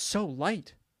 That's so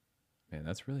light. Man,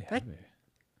 that's really That- heavy.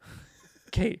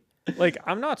 Okay, like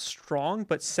I'm not strong,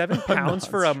 but 7 pounds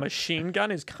for a machine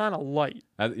gun is kind of light.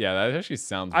 Yeah, that actually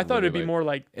sounds. I thought really it'd be light. more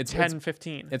like It's- 10,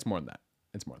 15. It's more than that.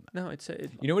 It's more than that. No, it's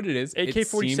You know what it is? It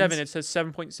AK-47. seems- It says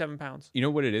 7.7 pounds. You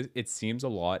know what it is? It seems a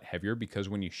lot heavier because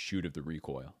when you shoot of the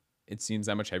recoil, it seems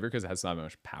that much heavier because it has that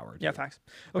much power. to Yeah, it. facts.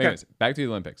 But Okay, anyways, back to the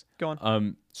Olympics. go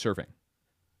on. Surfing.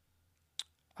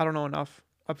 I don't know enough.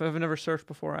 I've never surfed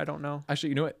before. I don't know. Actually,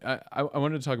 you know what? I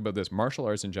wanted to talk about this martial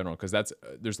arts in general because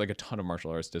there's like a ton of martial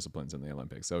arts disciplines in the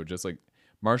Olympics. So just like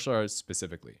martial arts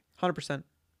specifically 100%.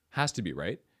 has to be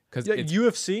right because Yeah, it's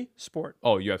UFC sport.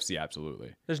 UFC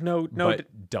absolutely. There's no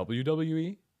But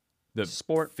WWE, the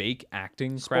Sport. fake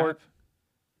acting Sport. crap,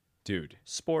 dude.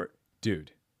 sport.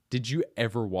 Did you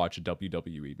ever watch a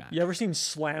WWE match? You ever seen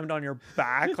slammed on your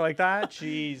back like that?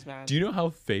 Jeez, man. Do you know how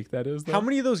fake that is? Though? How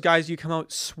many of those guys do you come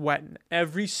out sweating?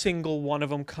 Every single one of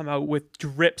them come out with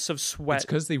drips of It's sweat.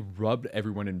 because they rubbed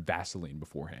everyone in Vaseline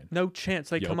beforehand. No chance.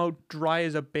 They Yup. come out dry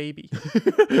as a baby.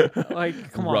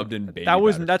 Like, come Rubbed on. in baby That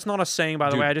was batter. that's not a saying, by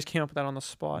the Dude. way. I just came up with that on the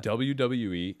spot.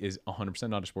 WWE is 100%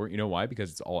 not a sport. You know why?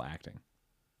 Because it's all acting.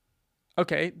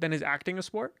 Okay, then is acting a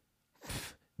sport?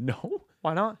 No.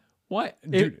 Why not? What?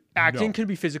 Dude, Acting no. can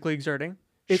be physically exerting.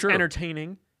 It's Sure.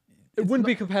 entertaining. It wouldn't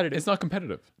be competitive. It's not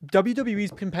competitive.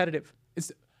 WWE's competitive.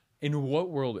 It's in what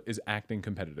world is acting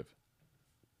competitive?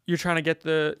 You're trying to get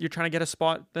a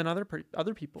spot than other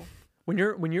people. When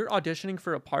you're auditioning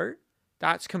for a part,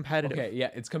 that's competitive. Okay,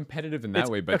 yeah, it's competitive in that It's-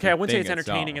 way, but okay, the I wouldn't say thing it's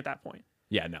entertaining itself- at that point.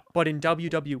 Yeah, no. But in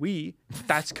WWE,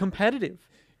 that's competitive.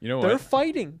 You know They're what?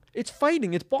 fighting. It's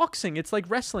fighting. It's boxing. It's like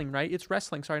wrestling, right? It's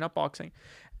wrestling. Sorry, not boxing.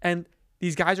 And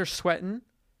these guys are sweating.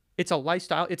 It's a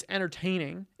lifestyle. It's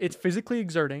entertaining. It's physically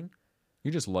exerting.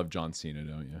 You just love John Cena,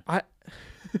 don't you?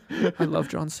 I love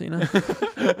John Cena.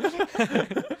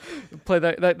 Play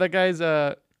that guy's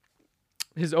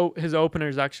his opener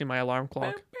is actually my alarm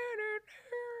clock.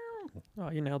 Oh,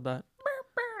 you nailed that.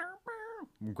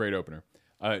 Great opener.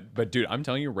 But dude, I'm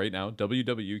telling you right now,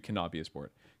 WWE cannot be a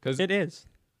sport because It is.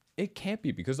 it can't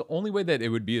be, because the only way that it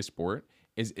would be a sport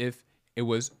is if it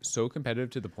was so competitive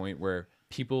to the point where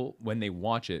people, when they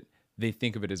watch it, they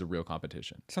think of it as a real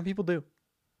competition. Some people do.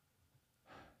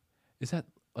 Is that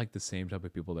like the same type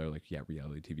of people that are like, yeah,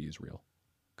 reality TV is real?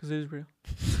 Because it is real.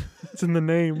 It's in the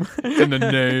name. It's in the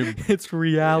name. It's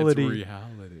reality. It's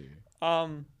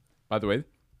reality. By the way,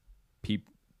 peep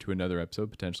to another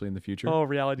episode potentially in the future. Oh,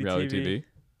 reality TV.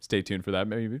 Stay tuned for that,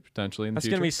 maybe potentially in the That's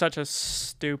future. gonna be such a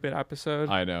stupid episode.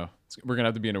 I know. We're gonna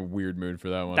have to be in a weird mood for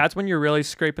that one. That's when you're really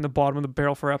scraping the bottom of the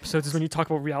barrel for episodes. Is when you talk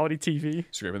about reality TV.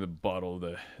 Scraping the bottom of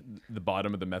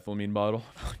the methylamine bottle.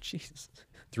 Oh, jeez.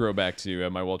 Throwback to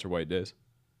my Walter White days.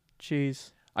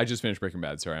 Jeez. I just finished Breaking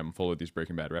Bad. Sorry, I'm full of these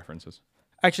Breaking Bad references.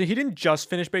 Actually, he didn't just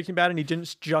finish Breaking Bad, and he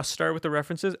didn't just start with the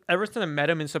references. Ever since I met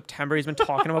him in September, he's been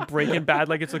talking about Breaking Bad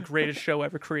like it's the greatest show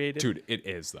ever created. Dude, it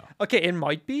is though. Okay, it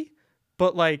might be,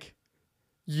 but like,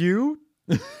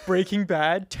 Breaking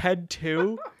Bad, Ted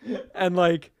 2, and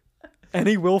like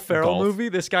any Will Ferrell Golf. movie,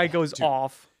 this guy goes dude.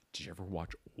 off. Did you ever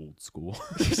watch Old School?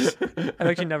 I've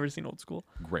actually never seen Old School.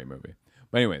 Great movie.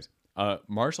 But anyways,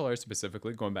 martial arts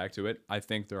specifically, going back to it, I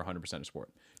think they're 100% a sport.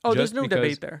 Oh, there's Just no because-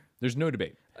 debate there. There's no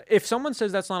debate. If someone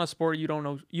says that's not a sport, you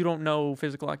don't know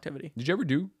physical activity. Did you ever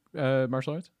do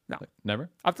martial arts? No. Like, never?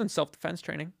 I've done self-defense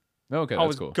training. Oh, okay, I that's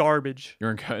was cool. garbage.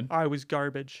 You're in good. I was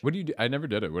garbage. What do you do? I never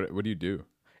did it. What do you do?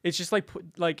 It's just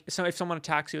so if someone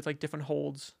attacks you, it's like different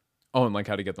holds. Oh, and like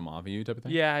how to get them off of you type of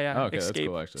thing? Yeah, yeah. Oh, okay, that's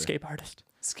cool, actually. Escape artist.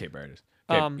 Escape artist.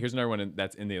 Okay, here's another one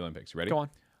that's in the Olympics. You ready? Go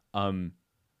on.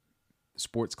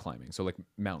 Sports climbing. So like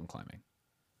mountain climbing.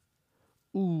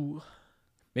 Ooh.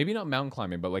 Maybe not mountain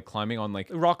climbing, but like climbing on like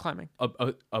Rock climbing. a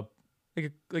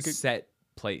Like a set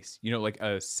place. You know, like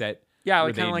a set. yeah, where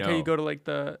like kind they of like how know. you go to like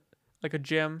a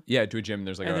gym. Yeah, to a gym.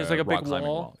 There's like And a there's, like, a rock big climbing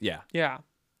wall. wall. Yeah, Yeah.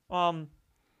 because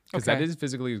Okay. that is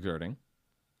physically exerting.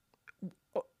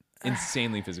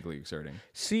 Insanely physically exerting.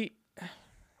 See.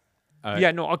 Uh,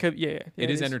 Yeah. No. Okay. Yeah. it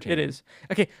is It entertaining. is.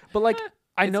 Okay, but like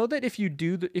I know that if you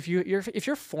do if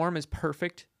your form is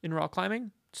perfect in rock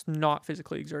climbing, it's not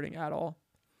physically exerting at all.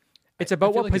 It's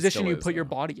about feel what like it position still you is, put your though.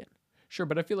 body in. Sure,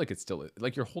 but I feel like it's still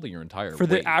like you're holding your entire For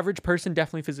the weight. average person,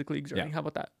 definitely physically exerting. Yeah. How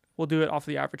about that? We'll do it off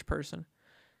the average person.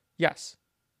 Yes,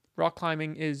 rock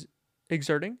climbing is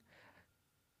exerting.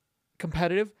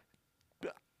 Competitive.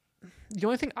 The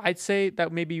only thing I'd say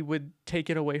that maybe would take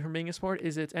it away from being a sport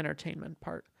is its entertainment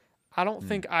part. I don't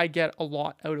think I get a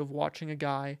lot out of watching a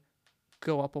guy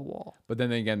go up a wall. But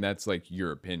then again, that's like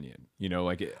your opinion. You know,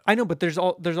 like I know, but there's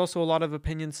also a lot of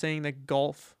opinions saying that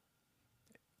golf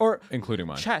or including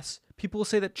mine, chess. People will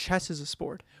say that chess is a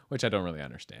sport. which I don't really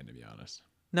understand, to be honest.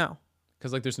 No.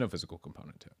 Because like there's no physical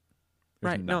component to it.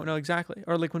 There's Right. No, exactly.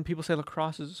 Or like when people say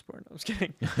lacrosse is a sport. No, I was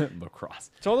kidding. nothing.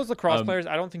 Lacrosse. So all those lacrosse players,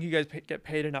 I don't think you guys get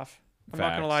paid enough. I'm not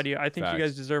gonna Facts. lie to you. I think you guys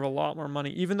Facts. deserve a lot more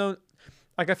money. Even though,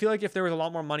 like, I feel like if there was a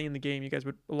lot more money in the game, you guys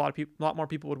would a lot more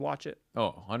people would watch it,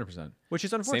 Oh, 100%. which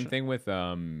is unfortunate. Same thing with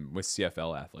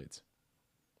CFL athletes.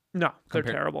 No, they're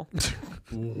Compare- terrible.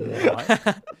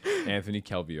 What? Anthony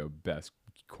Calvillo, best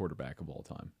quarterback of all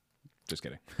time. Just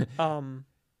kidding.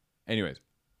 Anyways,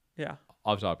 Yeah,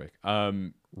 off topic.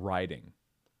 Riding.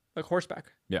 like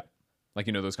horseback. Yeah. Like,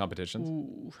 you know, those competitions.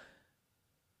 Ooh.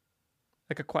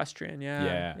 Like equestrian. Yeah.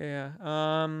 Yeah.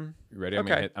 Yeah. You ready?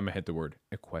 Okay. I'm gonna hit the word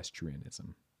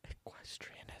equestrianism.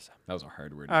 Equestrianism. That was a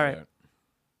hard word. All right.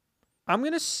 I'm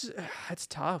gonna. It's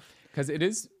tough. Because it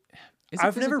is.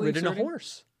 I've never physically ridden a exerting?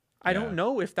 horse. I Yeah. don't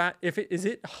know if it is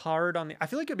it hard on the. I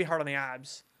feel like it'd be hard on the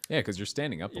abs. Yeah, because you're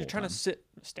standing up. The You're whole trying to time. sit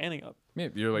standing up. Yeah,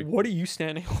 you're like. What are you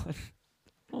standing on?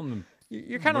 On the,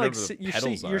 You're kind of like Whatever the you're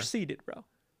pedals you're are. seated, bro.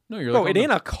 no, you're Bro, like. it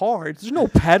ain't a car. There's no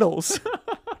pedals.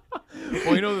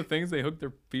 Well, you know the things they hook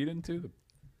their feet into,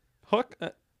 Hook.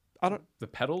 I don't. the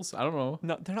pedals. I don't know.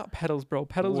 No, they're not pedals, bro.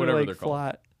 Pedals Whatever are they're like called.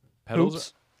 flat.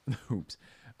 Pedals. Hoops.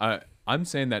 I'm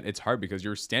saying that it's hard because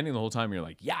you're standing the whole time. And you're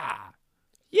like, yeah,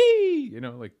 yee. You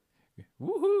know, like,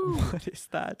 woohoo. What is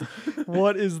that?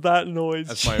 What is that noise?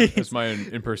 That's my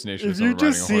impersonation of If you someone riding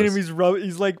just a seen him, horse.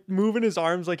 he's like moving his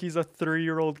arms like he's a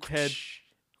 3-year-old kid.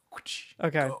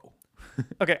 Okay. Go.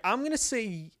 Okay, I'm gonna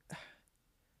say.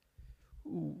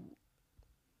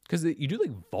 Because you do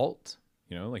like vault,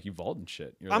 you know, like you vault and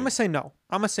shit. You're I'm gonna like, say no.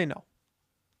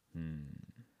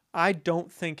 I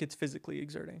don't think it's physically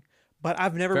exerting, but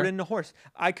I've never Fair. ridden a horse.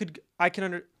 I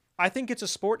I think it's a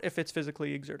sport if it's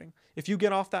physically exerting. If you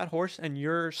get off that horse and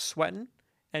you're sweating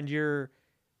and you're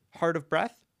hard of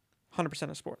breath, 100%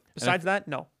 a sport. Besides that,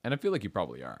 no. And I feel like you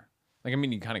probably are. Like, I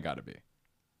mean, you kind of got to be.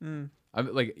 Mm.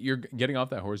 Like, you're getting off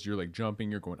that horse, you're like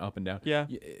jumping, you're going up and down. Yeah.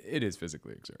 It is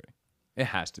physically exerting. It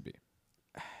has to be.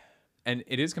 And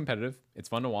it is competitive. It's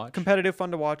fun to watch. Competitive,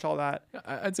 fun to watch, all that.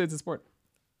 I'd say it's a sport.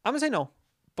 I'm gonna say no,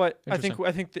 but I think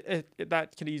Interesting.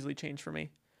 that could easily change for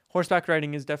me. Horseback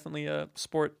riding is definitely a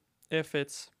sport if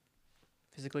it's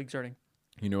physically exerting.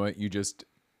 You know what? You just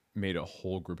made a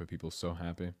whole group of people so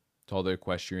happy. To all the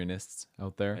equestrianists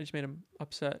out there. I just made him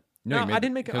upset. No, I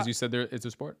didn't make it. Because you said it's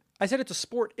a sport. I said it's a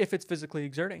sport if it's physically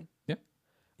exerting. Yeah.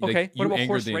 Okay, Like, what you about angered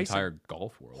horse the racing? entire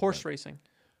golf world. Horse racing,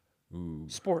 Ooh.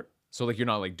 sport. So like you're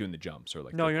not like doing the jumps or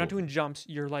like No, the you're not cool- doing jumps.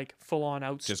 You're like full on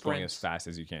out just sprints. going as fast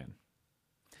as you can.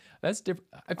 That's different.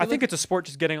 I think it's a sport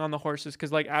just getting on the horses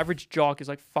because like average jock is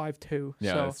like 5'2".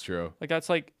 yeah, so that's true. like that's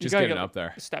like you Just gotta getting get up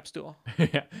there. a step stool.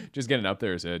 Yeah, just getting up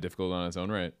there is difficult on its own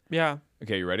right. Yeah.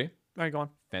 Okay, you ready? All right, go on.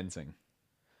 Fencing.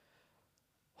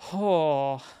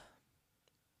 Oh,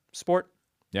 sport.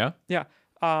 Yeah. Yeah.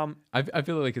 I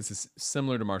feel like it's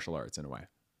similar to martial arts in a way.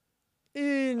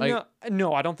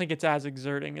 No, I don't think it's as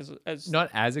exerting as. Not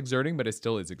as exerting, but it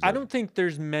still is exerting. I don't think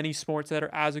there's many sports that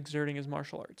are as exerting as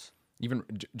martial arts. Even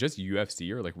just UFC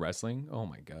or like wrestling. Oh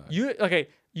my god.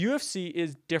 UFC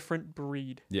is different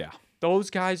breed. Yeah. Those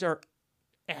guys are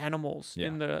animals Yeah.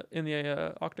 in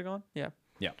the octagon. Yeah.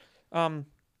 Yeah. Um,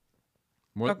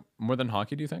 More than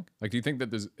hockey, do you think? Like, do you think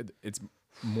that it's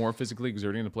more physically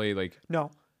exerting to play like? no,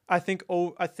 I think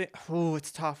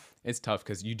it's tough. It's tough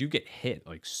because you do get hit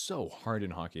like so hard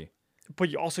in hockey. But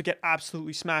you also get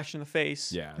absolutely smashed in the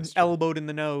face. Yeah, and that's true. elbowed in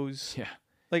the nose. Yeah.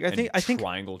 Like I think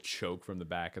triangle choke from the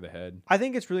back of the head. I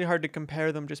think it's really hard to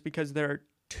compare them just because they're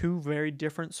two very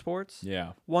different sports.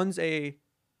 Yeah. One's it's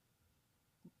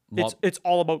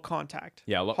all about contact.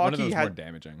 Yeah, one of Hockey those more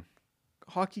damaging.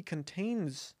 Hockey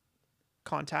contains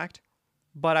contact,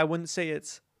 but I wouldn't say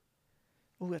it's.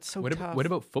 Oh, it's so tough. What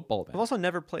about football then? I've also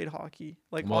never played hockey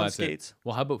on that's it. skates.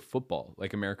 Well, how about football,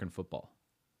 like American football?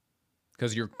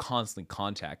 Because you're constantly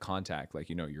contact. Like,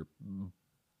 you're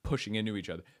pushing into each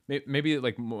other. Maybe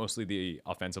like mostly the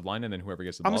offensive line, and then whoever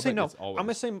gets the I'm ball. gonna say no. it's always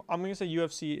I'm gonna say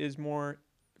UFC is more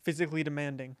physically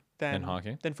demanding than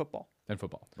hockey? than football Then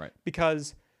football, right?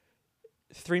 because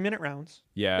 3-minute rounds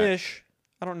Yeah. ish.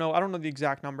 I don't know the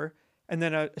exact number, and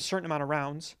then a certain amount of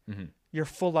rounds. Mm-hmm. You're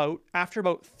full out after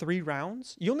about 3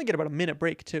 rounds. You only get about a minute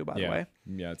break too, by the way.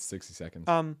 Yeah, it's 60 seconds.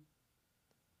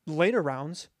 Later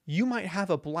rounds, you might have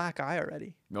a black eye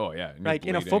already. Oh yeah. and you're Like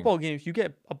in a bleeding. football game, if you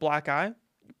get a black eye,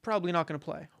 you're probably not going to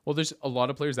play. Well, there's a lot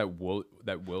of players that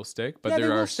will stick, but Yeah, they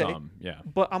there will are stick. some. Yeah.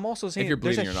 But I'm also saying you're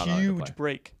there's bleeding, a you're not allowed to play. huge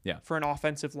break Yeah. for an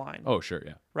offensive line, Oh sure,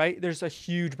 yeah. right? There's a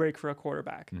huge break for a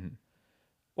quarterback Mhm.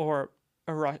 or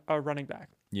a running back,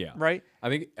 Yeah. right? I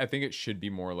think it should be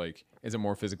more like, is it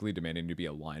more physically demanding to be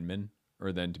a lineman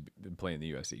or than to play in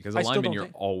the UFC? Because a I still lineman, don't you're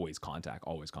think- always contact.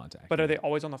 But are they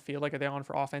always on the field? Like, are they on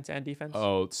for offense and defense?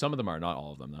 Oh, some of them are, not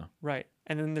all of them though. Right.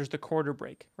 And then there's the quarter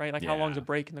break, right? Like, how long's a Yeah.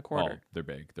 break in the Oh, quarter? they're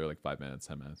big. They're like 5 minutes,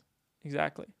 10 minutes,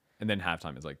 Exactly. and then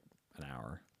halftime is like an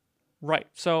hour. Right.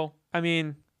 So, I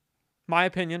mean, my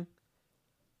opinion,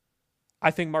 I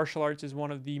think martial arts is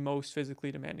one of the most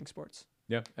physically demanding sports,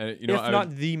 Yeah, and if not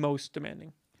the most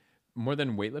demanding. more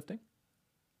than weightlifting,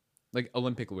 like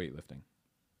Olympic weightlifting,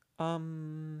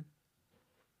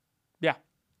 Yeah.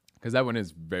 because that one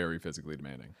is very physically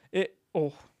demanding.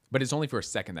 Oh, But it's only for a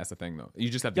second. That's the thing, though. You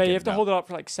just have to. yeah. get You have to up. hold it up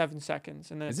for like 7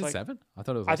 seconds, and then Is it's it like 7? I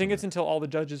thought it was. I less think than it's until all the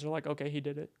judges are like, okay, he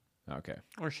did it, that. Okay.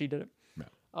 or she did it.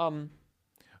 Yeah.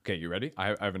 Okay, you ready? I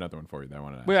have another one for you that I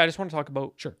want to ask. Wait, I just want to talk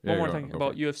about Sure. one more go thing for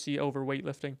about it. UFC over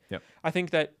weightlifting. Yep. I think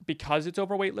that because it's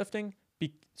over weightlifting,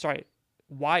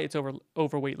 why it's over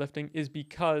weightlifting is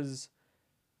because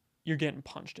you're getting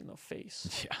punched in the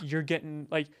face. Yeah. You're getting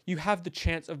you have the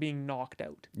chance of being knocked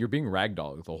out. You're being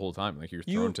ragdolled the whole time. Like you're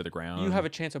thrown to the ground. You have a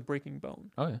chance of breaking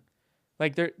bone. Oh yeah.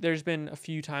 Like there's been a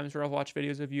few times where I've watched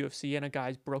videos of UFC and a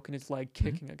guy's broken his leg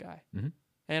kicking a guy. Mhm.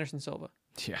 Anderson Silva.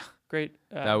 Yeah. Great.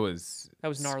 That was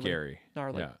gnarly. Scary.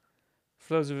 Gnarly. Yeah.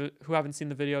 For those of you who haven't seen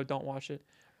the video, don't watch it.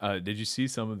 Did you see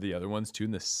some of the other ones too,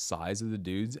 and the size of the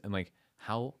dudes and like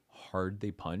how hard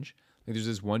they punch? Like there's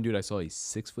this one dude I saw. He's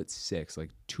 6'6", like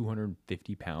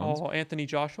 250 pounds. Oh, Anthony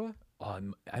Joshua?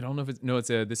 I don't know if it's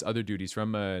this other dude. He's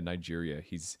from Nigeria.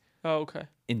 He's Oh, okay.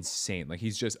 insane. Like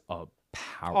he's just a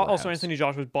powerhouse. Also, Anthony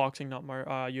Joshua's boxing, not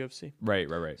UFC. Right.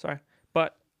 Sorry.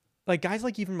 But like guys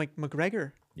like even like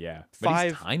McGregor, Yeah. But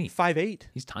he's tiny. 5'8",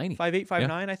 He's tiny. 5'8",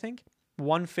 5'9", I think.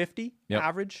 150 Yep.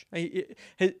 average.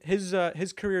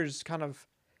 His career is kind of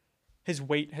his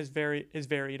weight has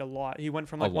varied a lot. He went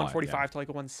from like A lot, 145 to like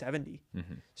 170.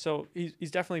 Mm-hmm. So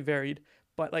he's definitely varied,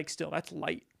 but like still that's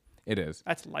light. It is.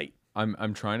 That's light.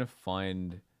 I'm trying to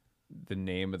find the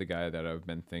name of the guy that I've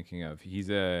been thinking of. He's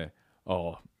here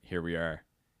we are.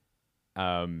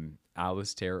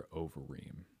 Alistair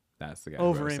Overeem. That's the guy. who I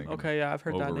was Overeem. thinking of. Okay, yeah, I've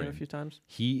heard that name a Overeem. few times.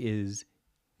 He is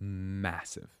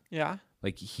massive. Yeah.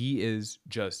 Like he is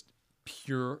just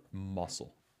pure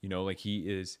muscle. You know, like he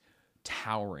is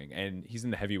towering, and he's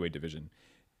in the heavyweight division.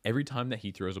 Every time that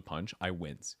he throws a punch, I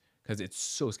wins because it's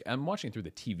so. I'm watching through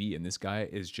the TV, and this guy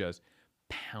is just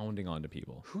pounding onto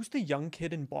people. Who's the young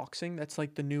kid in boxing that's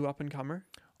like the new up and comer?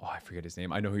 Oh, I forget his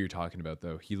name. I know who you're talking about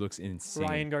though. He looks insane.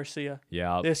 Ryan Garcia.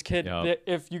 Yeah. This kid, yeah.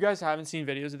 if you guys haven't seen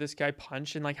videos of this guy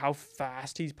punch and like how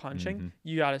fast he's punching, Mm-hmm.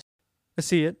 you gotta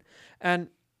see it. And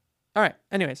all right,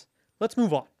 anyways, let's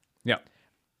move on. Yeah.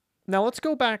 Now let's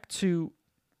go back to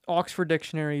Oxford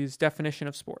Dictionary's definition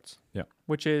of sports. Yeah.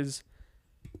 Which is,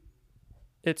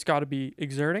 it's got to be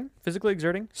exerting, physically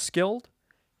exerting, skilled.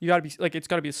 You got to be like, it's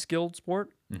got to be a skilled sport,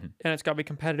 Mm-hmm. and it's got to be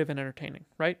competitive and entertaining,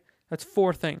 right? That's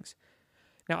 4 things.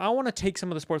 Now I want to take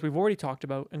some of the sports we've already talked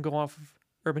about and go off of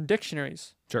Urban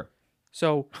Dictionaries. Sure.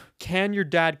 So, can your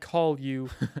dad call you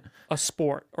a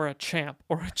sport or a champ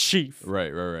or a chief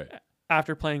Right.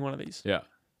 after playing one of these? Yeah.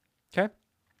 Okay,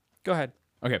 go ahead.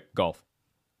 Okay. Golf.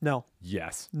 No,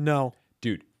 Yes. no.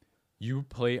 Dude, you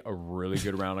play a really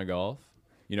good round of golf.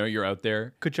 You know, you're out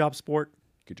there. Good job, sport.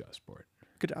 Good job, sport.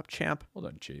 Good job, champ. Well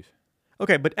done, Chief.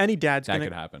 Okay, but any dad's That gonna.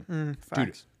 could happen. Dude,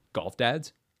 Dude, golf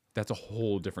dads, that's a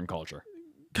whole different culture.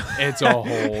 It's a whole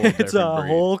it's different a breed.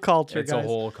 whole culture, It's guys. a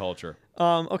whole culture.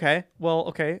 Okay. Well,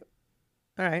 okay.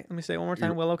 All right. Let me say it one more time.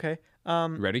 You're- Well, okay.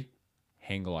 You ready?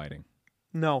 Hang gliding.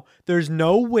 No, there's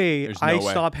no way There's I no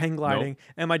way. stop hang gliding,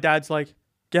 and my dad's like,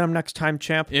 "Get him next time,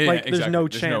 champ." Yeah, Like, yeah, there's exactly. no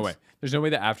There's chance. no way. There's no way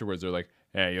that afterwards they're like,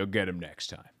 hey, you'll get him next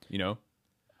time. You know?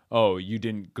 Oh, you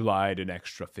didn't glide an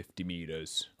extra 50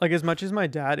 meters. Like, as much as my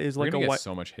dad is We're like a gonna get white,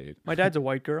 so much hate. my dad's a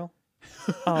white girl.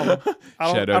 I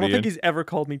Shout out don't Ian. think he's ever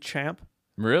called me champ.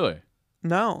 Really?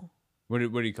 No, What do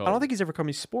you call I it? don't think he's ever called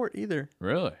me sport either.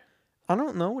 Really? I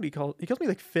don't know what he calls. He calls me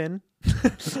like Finn.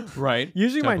 Right.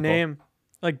 Usually my Typical. name,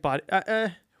 like, but How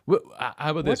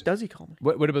about this? what does he call me?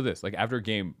 What about this? Like after a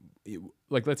game,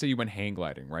 like let's say you went hang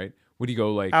gliding, right? Would you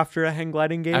go like After a hang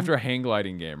gliding game. after a hang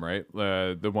gliding game, right?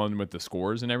 The one with the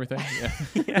scores and everything.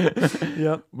 Yeah.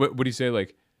 Yep. What do you say?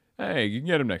 Like, hey, you can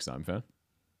get him next time, fam.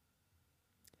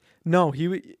 No,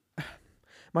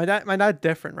 my dad's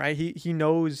different, right? He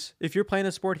knows if you're playing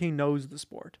a sport, he knows the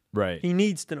sport. Right. He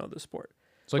needs to know the sport.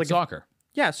 It's like like if- soccer.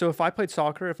 Yeah, so if I played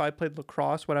soccer, if I played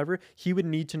lacrosse, whatever, he would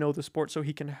need to know the sport so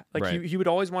he can like Right. he would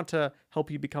always want to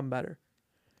help you become better,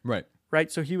 Right.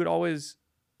 right? So he would always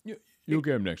You'll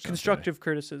get him next time. constructive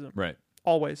criticism. Right.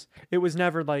 Always. It was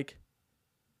never like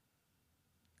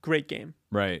great game.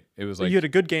 Right. It was Like, like you had a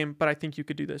good game, but I think you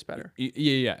could do this better.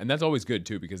 yeah, and that's always good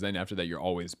too because then after that you're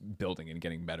always building and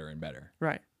getting better and better.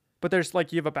 Right. But there's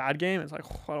like you have a bad game, it's like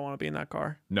I don't want to be in that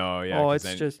car. No, yeah. Oh, 'cause it's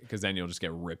then, just- because then you'll just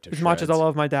get ripped to As much as I shreds.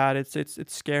 love my dad,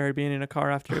 it's scary being in a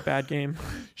car after a bad game.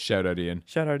 Shout out Ian.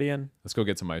 Shout out Ian. Let's go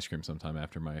get some ice cream sometime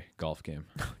after my golf game.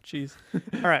 Jeez.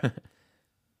 All right.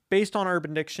 Based on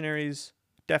Urban Dictionary's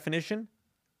definition,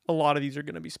 a lot of these are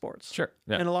going to be sports. Sure.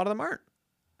 Yeah. And a lot of them aren't,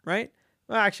 right?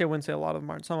 Well, actually, I wouldn't say a lot of them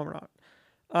aren't. Some of them are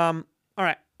not. All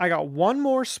right. I got one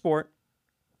more sport,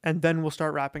 and then we'll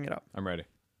start wrapping it up. I'm ready.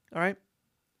 All right.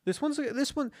 This one. Do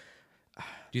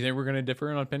you think we're gonna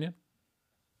differ in opinion?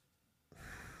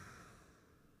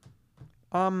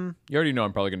 You already know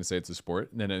I'm probably gonna say it's a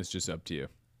sport, and then it's just up to you.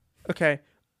 Okay.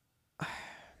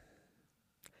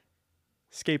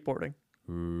 Skateboarding.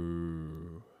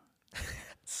 Ooh.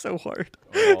 So hard.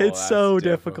 Oh, It's that's so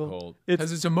difficult. It's-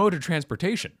 Because it's a mode of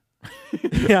transportation.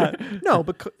 Yeah. No,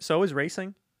 but so is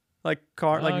racing. Like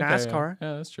like Oh, okay, NASCAR.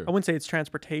 Yeah, that's true. I wouldn't say it's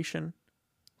transportation.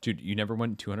 Dude, you never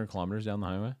went 200 kilometers down the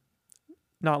highway?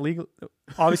 Not legal.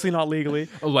 Obviously not legally.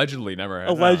 Allegedly, never.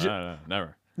 No,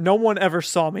 never. No one ever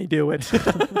saw me do it.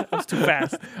 I was too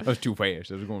fast. I was too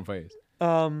fast. I was going fast.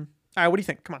 All right, what do you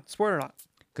think? Come on, sport or not?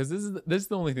 Because this is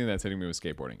the only thing that's hitting me with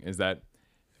skateboarding is that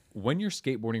when you're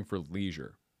skateboarding for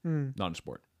leisure, not a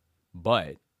sport,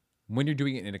 but when you're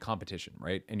doing it in a competition,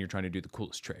 right, and you're trying to do the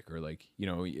coolest trick, or like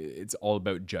it's all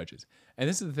about judges. And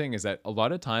this is the thing is that a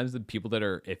lot of times the people that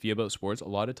are iffy about sports, a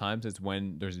lot of times it's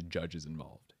when there's judges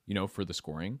involved, for the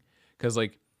scoring, because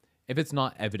like if it's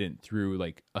not evident through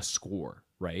like a score,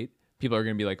 right, people are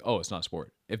gonna be like, oh, it's not a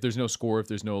sport. If there's no score, if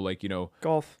there's no like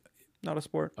Golf, not a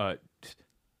sport.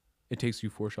 it takes you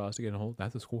 4 shots to get a hole.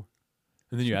 That's a score.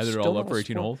 And then you added it Still all not up a for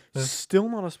 18 sport. holes. Still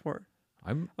not a sport.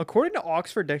 According to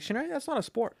Oxford Dictionary, that's not a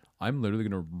sport. I'm literally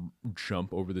gonna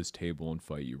jump over this table and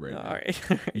fight you right All now, right.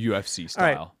 UFC All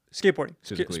right. style. Skateboarding.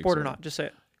 Physically Sport or exerting. not? Just say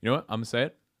it. You know what? I'm gonna say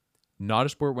it. Not a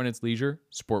sport when it's leisure.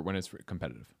 Sport when it's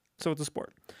competitive. So it's a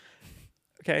sport.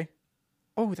 Okay.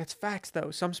 Oh, that's facts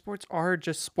though. Some sports are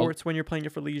just sports when you're playing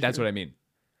it for leisure. That's what I mean,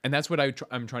 and that's what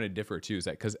I'm trying to differ too. Is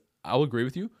that because I'll agree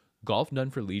with you. Golf done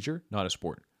for leisure, not a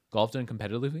sport. Golf done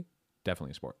competitively,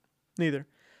 definitely a sport.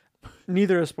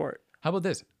 Neither a sport. How about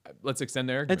this? Let's extend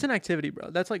the argument. It's an activity,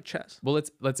 bro. That's like chess. Well,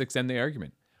 let's extend the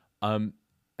argument. An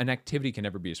activity can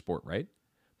never be a sport, right?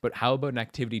 But how about an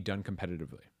activity done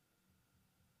competitively?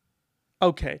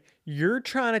 Okay, you're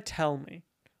trying to tell me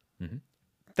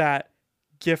that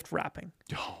gift wrapping,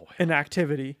 Oh, an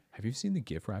activity, have you seen the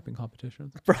gift wrapping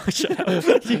competitions? bro? Shut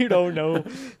up. You don't know.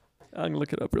 I'm gonna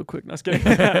look it up real quick. No, I was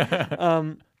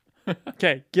kidding.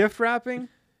 Okay, gift wrapping,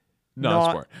 Not a Not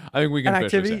sport. I think we can an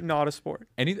officially activity, say. not a sport.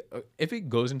 If it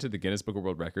goes into the Guinness Book of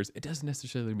World Records, it doesn't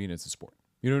necessarily mean it's a sport.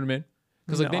 You know what I mean?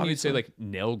 Because like No, then you'd say obviously. like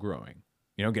nail growing.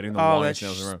 You know, getting the Oh, longest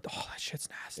nails in a row. that shit's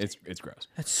nasty. It's gross.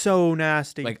 That's so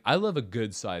nasty. Like I love a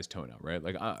good sized toenail, right?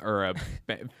 Like or a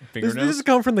this fingernail. has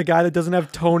come from the guy that doesn't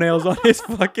have toenails on his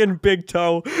fucking big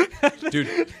toe.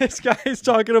 Dude, This guy is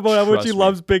talking about how much he trust me.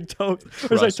 loves big toes. Or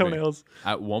sorry, Trust me. toenails.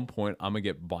 At one point, I'm gonna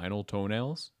get vinyl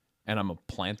toenails and I'm gonna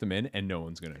plant them in, and no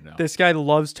one's gonna know. This guy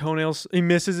loves toenails. He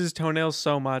misses his toenails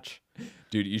so much.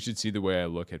 Dude, you should see the way I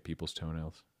look at people's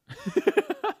toenails.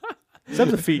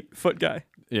 Except the foot guy.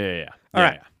 Yeah. All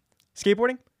right.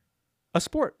 Skateboarding, a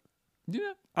sport.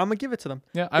 Yeah. I'm gonna give it to them.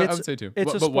 Yeah, I It's- would say too.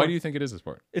 it's a But why sport. do you think it is a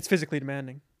sport? It's physically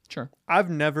demanding. Sure. I've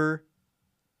never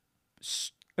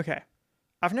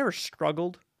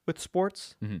struggled with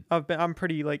sports. I'm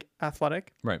pretty like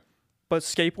athletic, Right. but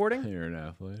skateboarding, You're an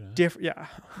athlete. Huh? different. Yeah,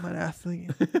 I'm an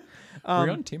athlete. Were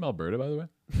you on Team Alberta, by the way?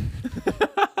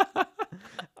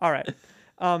 All right.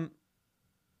 All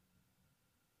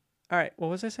right. What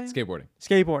was I saying? Skateboarding.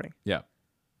 Skateboarding. Yeah.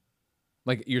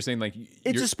 Like you're saying, like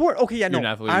It's you're a sport. Okay, yeah, you're an no.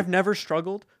 athlete. I've never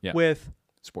struggled Yeah. with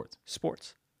sports.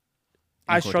 sports.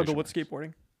 In I struggle quotation with marks.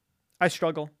 skateboarding. I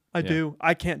struggle. I do.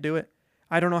 I can't do it.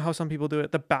 I don't know how some people do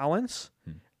it. The balance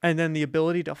and then the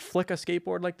ability to flick a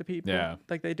skateboard like the people Yeah.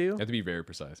 like they do. You have to be very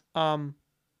precise.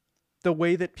 The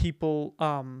way that people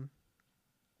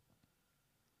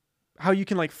how you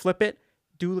can like flip it,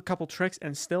 do a couple tricks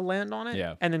and still land on it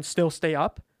Yeah. and then still stay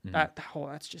up.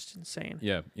 That's just insane.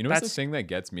 Yeah. You know what's the That's- thing that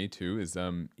gets me too is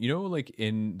you know, like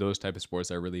in those type of sports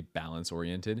that are really balance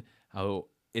oriented, how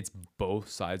it's both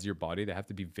sides of your body that have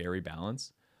to be very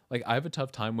balanced. Like I have a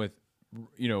tough time with,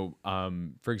 you know,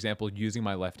 for example, using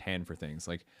my left hand for things.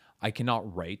 Like I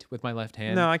cannot write with my left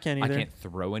hand. No, I can't either. I can't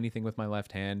throw anything with my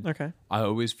left hand. Okay. I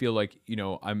always feel like, you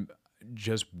know, I'm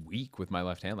just weak with my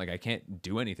left hand. Like I can't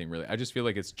do anything really. I just feel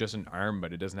like it's just an arm,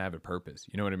 but it doesn't have a purpose.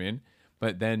 You know what I mean?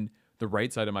 But then the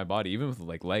right side of my body, even with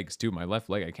like legs too, my left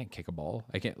leg, I can't kick a ball.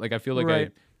 I can't, like, I feel like I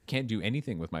Right. can't do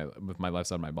anything with my left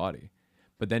side of my body.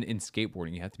 But then in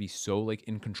skateboarding, you have to be so like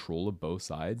in control of both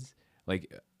sides.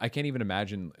 Like I can't even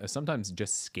imagine sometimes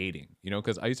just skating, you know,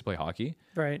 because I used to play hockey.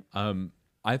 Right.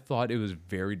 I thought it was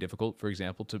very difficult, for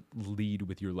example, to lead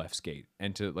with your left skate,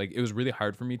 and to like it was really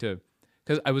hard for me to,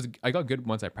 because I got good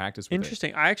once I practiced with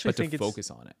Interesting. I it, actually but think to it's focus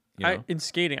on it. You know? in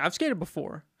skating. I've skated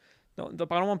before. No,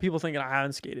 but I don't want people thinking I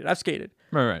haven't skated. I've skated.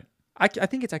 Right. I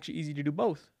think it's actually easy to do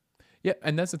both. Yeah,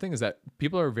 and that's the thing is that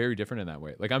people are very different in that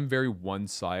way. Like I'm very one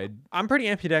side. I'm pretty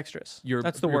ambidextrous.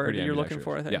 That's the word pretty that you're looking ambidextrous.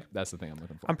 for, I think. Yeah, that's the thing I'm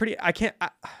looking for. I'm pretty. I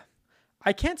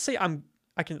can't say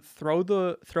I can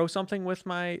throw something with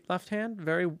my left hand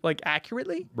very like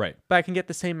accurately, Right. but I can get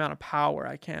the same amount of power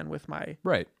I can with my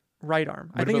Right. right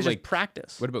arm. I What think it's about, just like,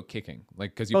 practice. What about kicking?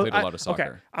 Like because you Oh, played a lot of soccer.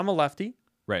 Okay, I'm a lefty.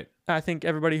 Right. I think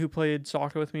everybody who played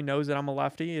soccer with me knows that I'm a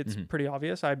lefty. It's Mm-hmm. pretty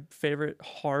obvious. I favor it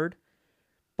hard,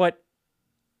 but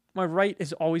my right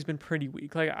has always been pretty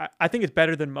weak. Like I think it's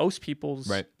better than most people's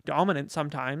Right. dominant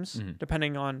sometimes, Mm-hmm.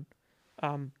 depending on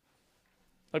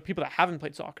like people that haven't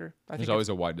played soccer. I There's think always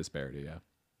a wide disparity. Yeah.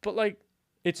 but like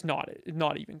it's not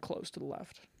even close to the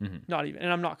left. Mm-hmm. Not even,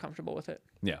 and I'm not comfortable with it.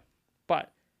 Yeah.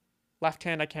 But left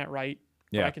hand I can't write,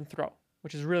 but Yeah. I can throw,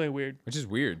 which is really weird. Which is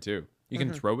weird too. You Mm-hmm.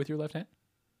 can throw with your left hand.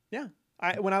 Yeah.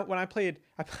 When I played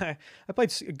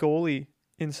goalie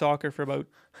in soccer for about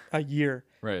a year,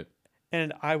 Right.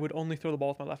 and I would only throw the ball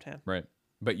with my left hand. Right.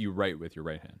 But you write with your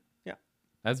right hand. Yeah.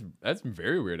 That's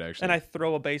very weird actually. And I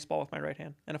throw a baseball with my right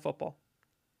hand and a football.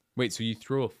 Wait, so you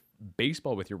throw a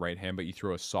baseball with your right hand, but you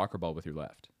throw a soccer ball with your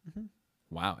left? Mm-hmm.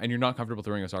 Wow. And you're not comfortable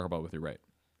throwing a soccer ball with your right,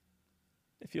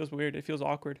 It feels weird. It feels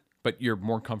awkward. but you're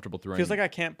more comfortable throwing. It feels like I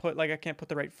can't put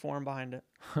the right form behind it.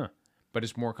 But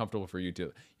it's more comfortable for you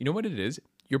to. You know what it is?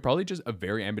 you're probably just a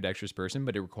very ambidextrous person,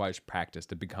 but it requires practice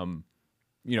to become,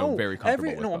 very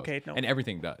comfortable with both. Okay, no. And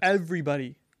everything does.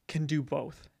 Everybody can do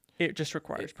both. It just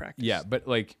requires practice. Yeah, but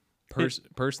like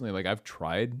personally, like I've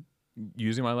tried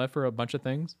using my left for a bunch of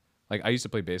things. Like I used to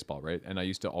play baseball, right? And I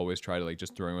used to always try to like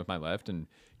just throwing with my left and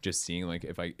just seeing like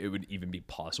if it would even be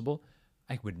possible.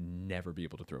 I would never be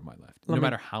able to throw with my left, no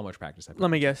matter how much practice I put.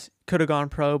 Let me guess. Could have gone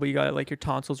pro, but you got like your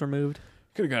tonsils removed.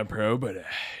 Could have gone pro, but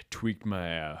tweaked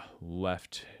my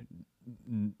left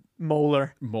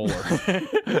molar.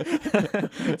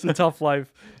 It's a tough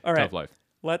life. All right. Tough life.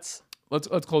 Let's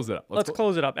close it up. Let's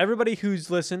close it up. Everybody who's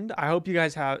listened, I hope you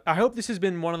guys have. I hope this has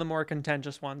been one of the more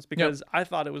contentious ones because I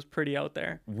thought it was pretty out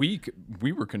there. We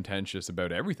were contentious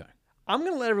about everything. I'm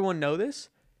gonna let everyone know this.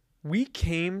 We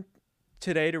came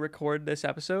today to record this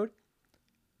episode,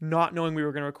 not knowing we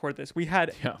were gonna record this. We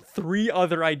had 3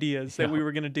 other ideas that we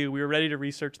were gonna do. We were ready to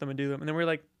research them and do them, and then we were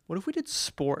like, "What if we did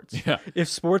sports? Yeah. If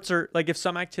sports are like if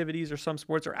some activities or some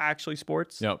sports are actually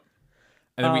sports." Yep.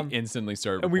 And then we instantly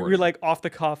started recording. And we were like off the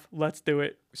cuff, let's do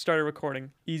it. Started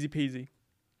recording. Easy peasy.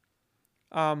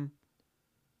 I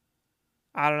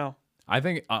don't know. I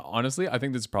think, honestly,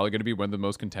 this is probably going to be one of the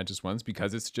most contentious ones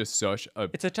because it's just such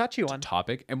it's a touchy one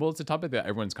topic. And it's a topic that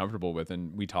everyone's comfortable with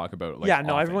and we talk about. Like, yeah,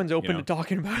 no, often, everyone's open to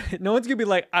talking about it. No one's going to be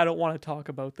like, I don't want to talk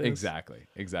about this. Exactly.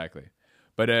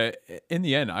 But in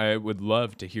the end, I would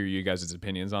love to hear you guys'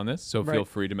 opinions on this. So feel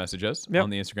free to message us on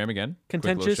the Instagram again.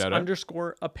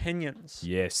 Contentious_opinions.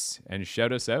 Yes. And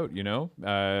shout us out,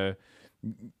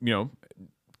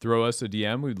 throw us a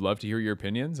DM. We'd love to hear your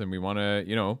opinions and we want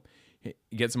to,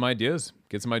 get some ideas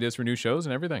for new shows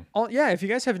and everything. If you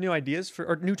guys have new ideas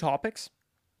or new topics,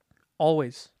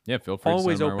 always. Yeah, feel free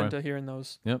always to open to hearing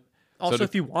those. Yep. Also,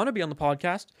 if you want to be on the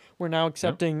podcast, we're now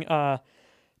accepting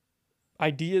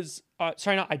ideas.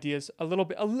 Not ideas.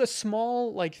 A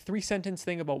small 3-sentence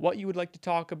thing about what you would like to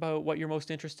talk about, what you're most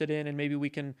interested in, and maybe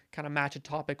we can kind of match a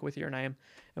topic with your name,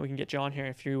 and we can get you on here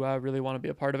if you really want to be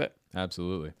a part of it.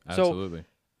 Absolutely. So,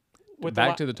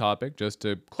 back to the topic, just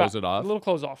to close it off. A little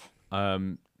close off.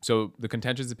 So the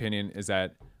contentious opinion is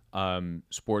that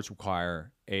sports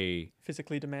require a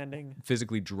physically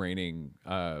draining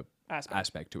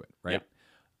aspect to it, right?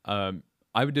 Yeah.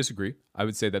 I would disagree. I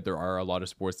would say that there are a lot of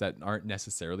sports that aren't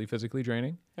necessarily physically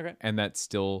draining. Okay. And that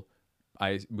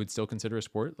I would still consider a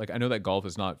sport. Like I know that golf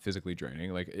is not physically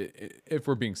draining. Like if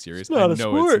we're being serious, I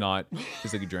know it's not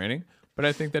physically draining, but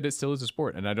I think that it still is a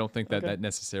sport. And I don't think that that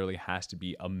necessarily has to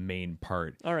be a main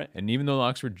part. All right. And even though the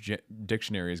Oxford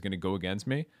Dictionary is going to go against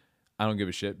me, I don't give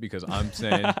a shit because I'm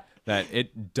saying that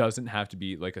it doesn't have to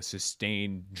be like a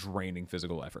sustained, draining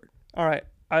physical effort. All right.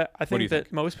 I think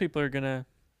that most people are going to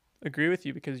agree with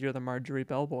you because you're the Marjorie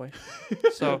Bell boy.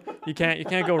 So you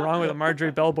can't go wrong with a Marjorie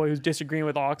Bell boy who's disagreeing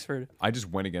with Oxford. I just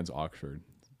went against Oxford.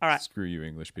 All right. Screw you,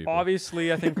 English people.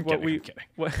 Obviously, I think what we've kind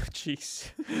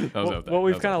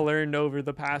of learned over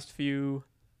the past few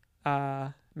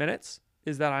minutes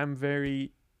is that I'm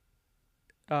very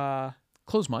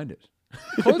close-minded.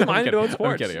 Close-minded about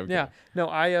sports. I'm kidding. Yeah. No,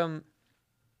 I how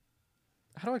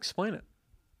do I explain it?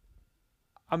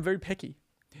 I'm very picky.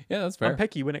 Yeah, that's fair. I'm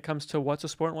picky when it comes to what's a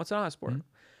sport and what's not a sport.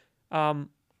 Mm-hmm.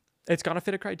 It's got to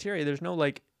fit a criteria. There's no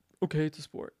okay, it's a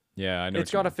sport. Yeah, I know.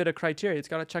 It's got to fit a criteria. It's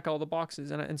got to check all the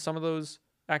boxes. And some of those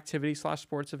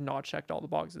activities/sports have not checked all the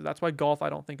boxes. That's why golf, I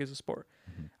don't think, is a sport.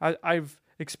 Mm-hmm. I've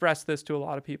expressed this to a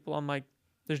lot of people. I'm like,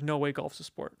 there's no way golf's a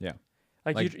sport. Yeah.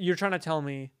 Like you're trying to tell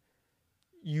me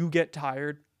you get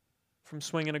tired from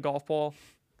swinging a golf ball.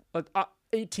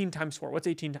 18 times 4. What's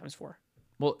 18 times 4?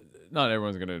 Well, not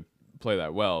everyone's going to play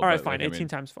that well. All right, fine. 18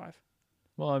 times 5.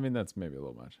 Well, I mean, that's maybe a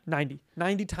little much. 90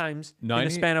 times 90, in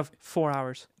the span of 4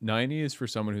 hours. 90 is for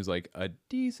someone who's like a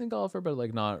decent golfer, but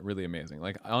like not really amazing.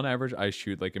 Like on average, I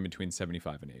shoot like in between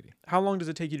 75 and 80. How long does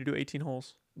it take you to do 18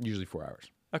 holes? Usually 4 hours.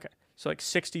 Okay. So like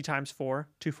 60 times 4,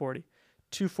 240.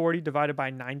 240 divided by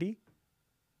 90.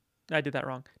 I did that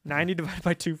wrong. 90 divided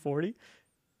by 240.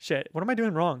 Shit. What am I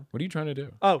doing wrong? What are you trying to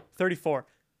do? Oh, 34.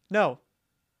 No.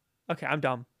 Okay, I'm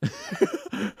dumb.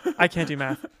 I can't do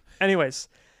math. Anyways,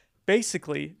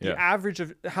 basically, the average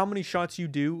of how many shots you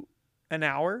do an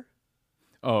hour.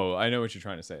 Oh, I know what you're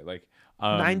trying to say. Like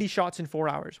 90 shots in 4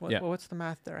 hours. What's the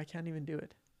math there? I can't even do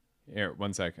it. Here,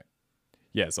 1 second.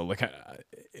 Yeah, so like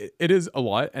it is a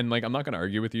lot, and like I'm not going to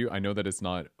argue with you. I know that it's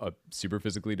not a super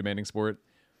physically demanding sport.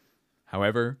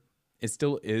 However, it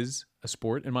still is a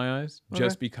sport in my eyes,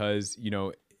 just because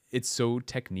it's so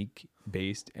technique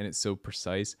based and it's so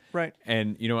precise. Right.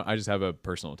 And I just have a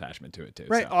personal attachment to it too.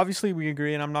 Right. So. Obviously we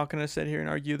agree, and I'm not going to sit here and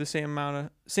argue the same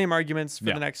arguments for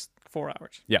the next 4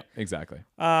 hours. Yeah, exactly.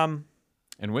 And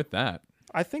with that,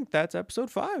 I think that's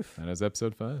episode 5. That is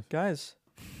episode 5. Guys,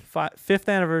 fifth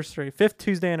anniversary, 5th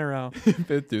Tuesday in a row.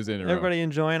 5th Tuesday in a row. Everybody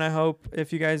enjoying. I hope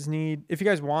if you guys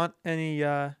want any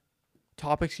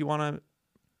topics you want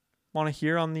to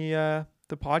hear on the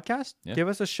podcast, give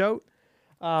us a shout.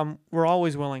 We're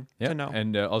always willing to know.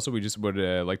 And also, we just would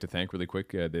like to thank really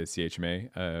quick the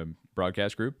CHMA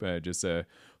broadcast group. Just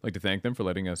like to thank them for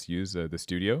letting us use the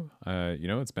studio.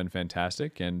 It's been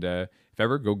fantastic. And if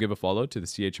ever, go give a follow to the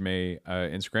CHMA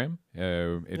Instagram.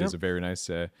 It is a very nice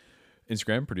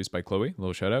Instagram produced by Chloe. A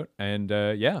little shout out. And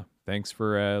thanks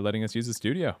for letting us use the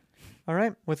studio. All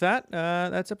right. With that,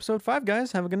 that's episode 5,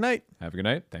 guys. Have a good night. Have a good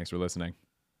night. Thanks for listening.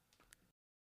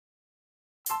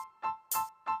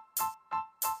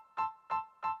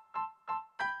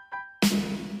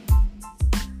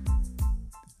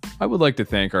 I would like to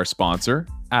thank our sponsor,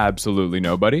 Absolutely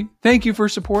Nobody. Thank you for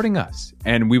supporting us.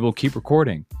 And we will keep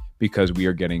recording because we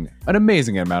are getting an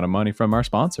amazing amount of money from our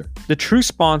sponsor. The true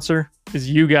sponsor is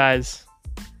you guys.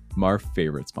 Our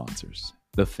favorite sponsors,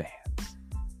 the fans.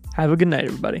 Have a good night,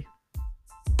 everybody.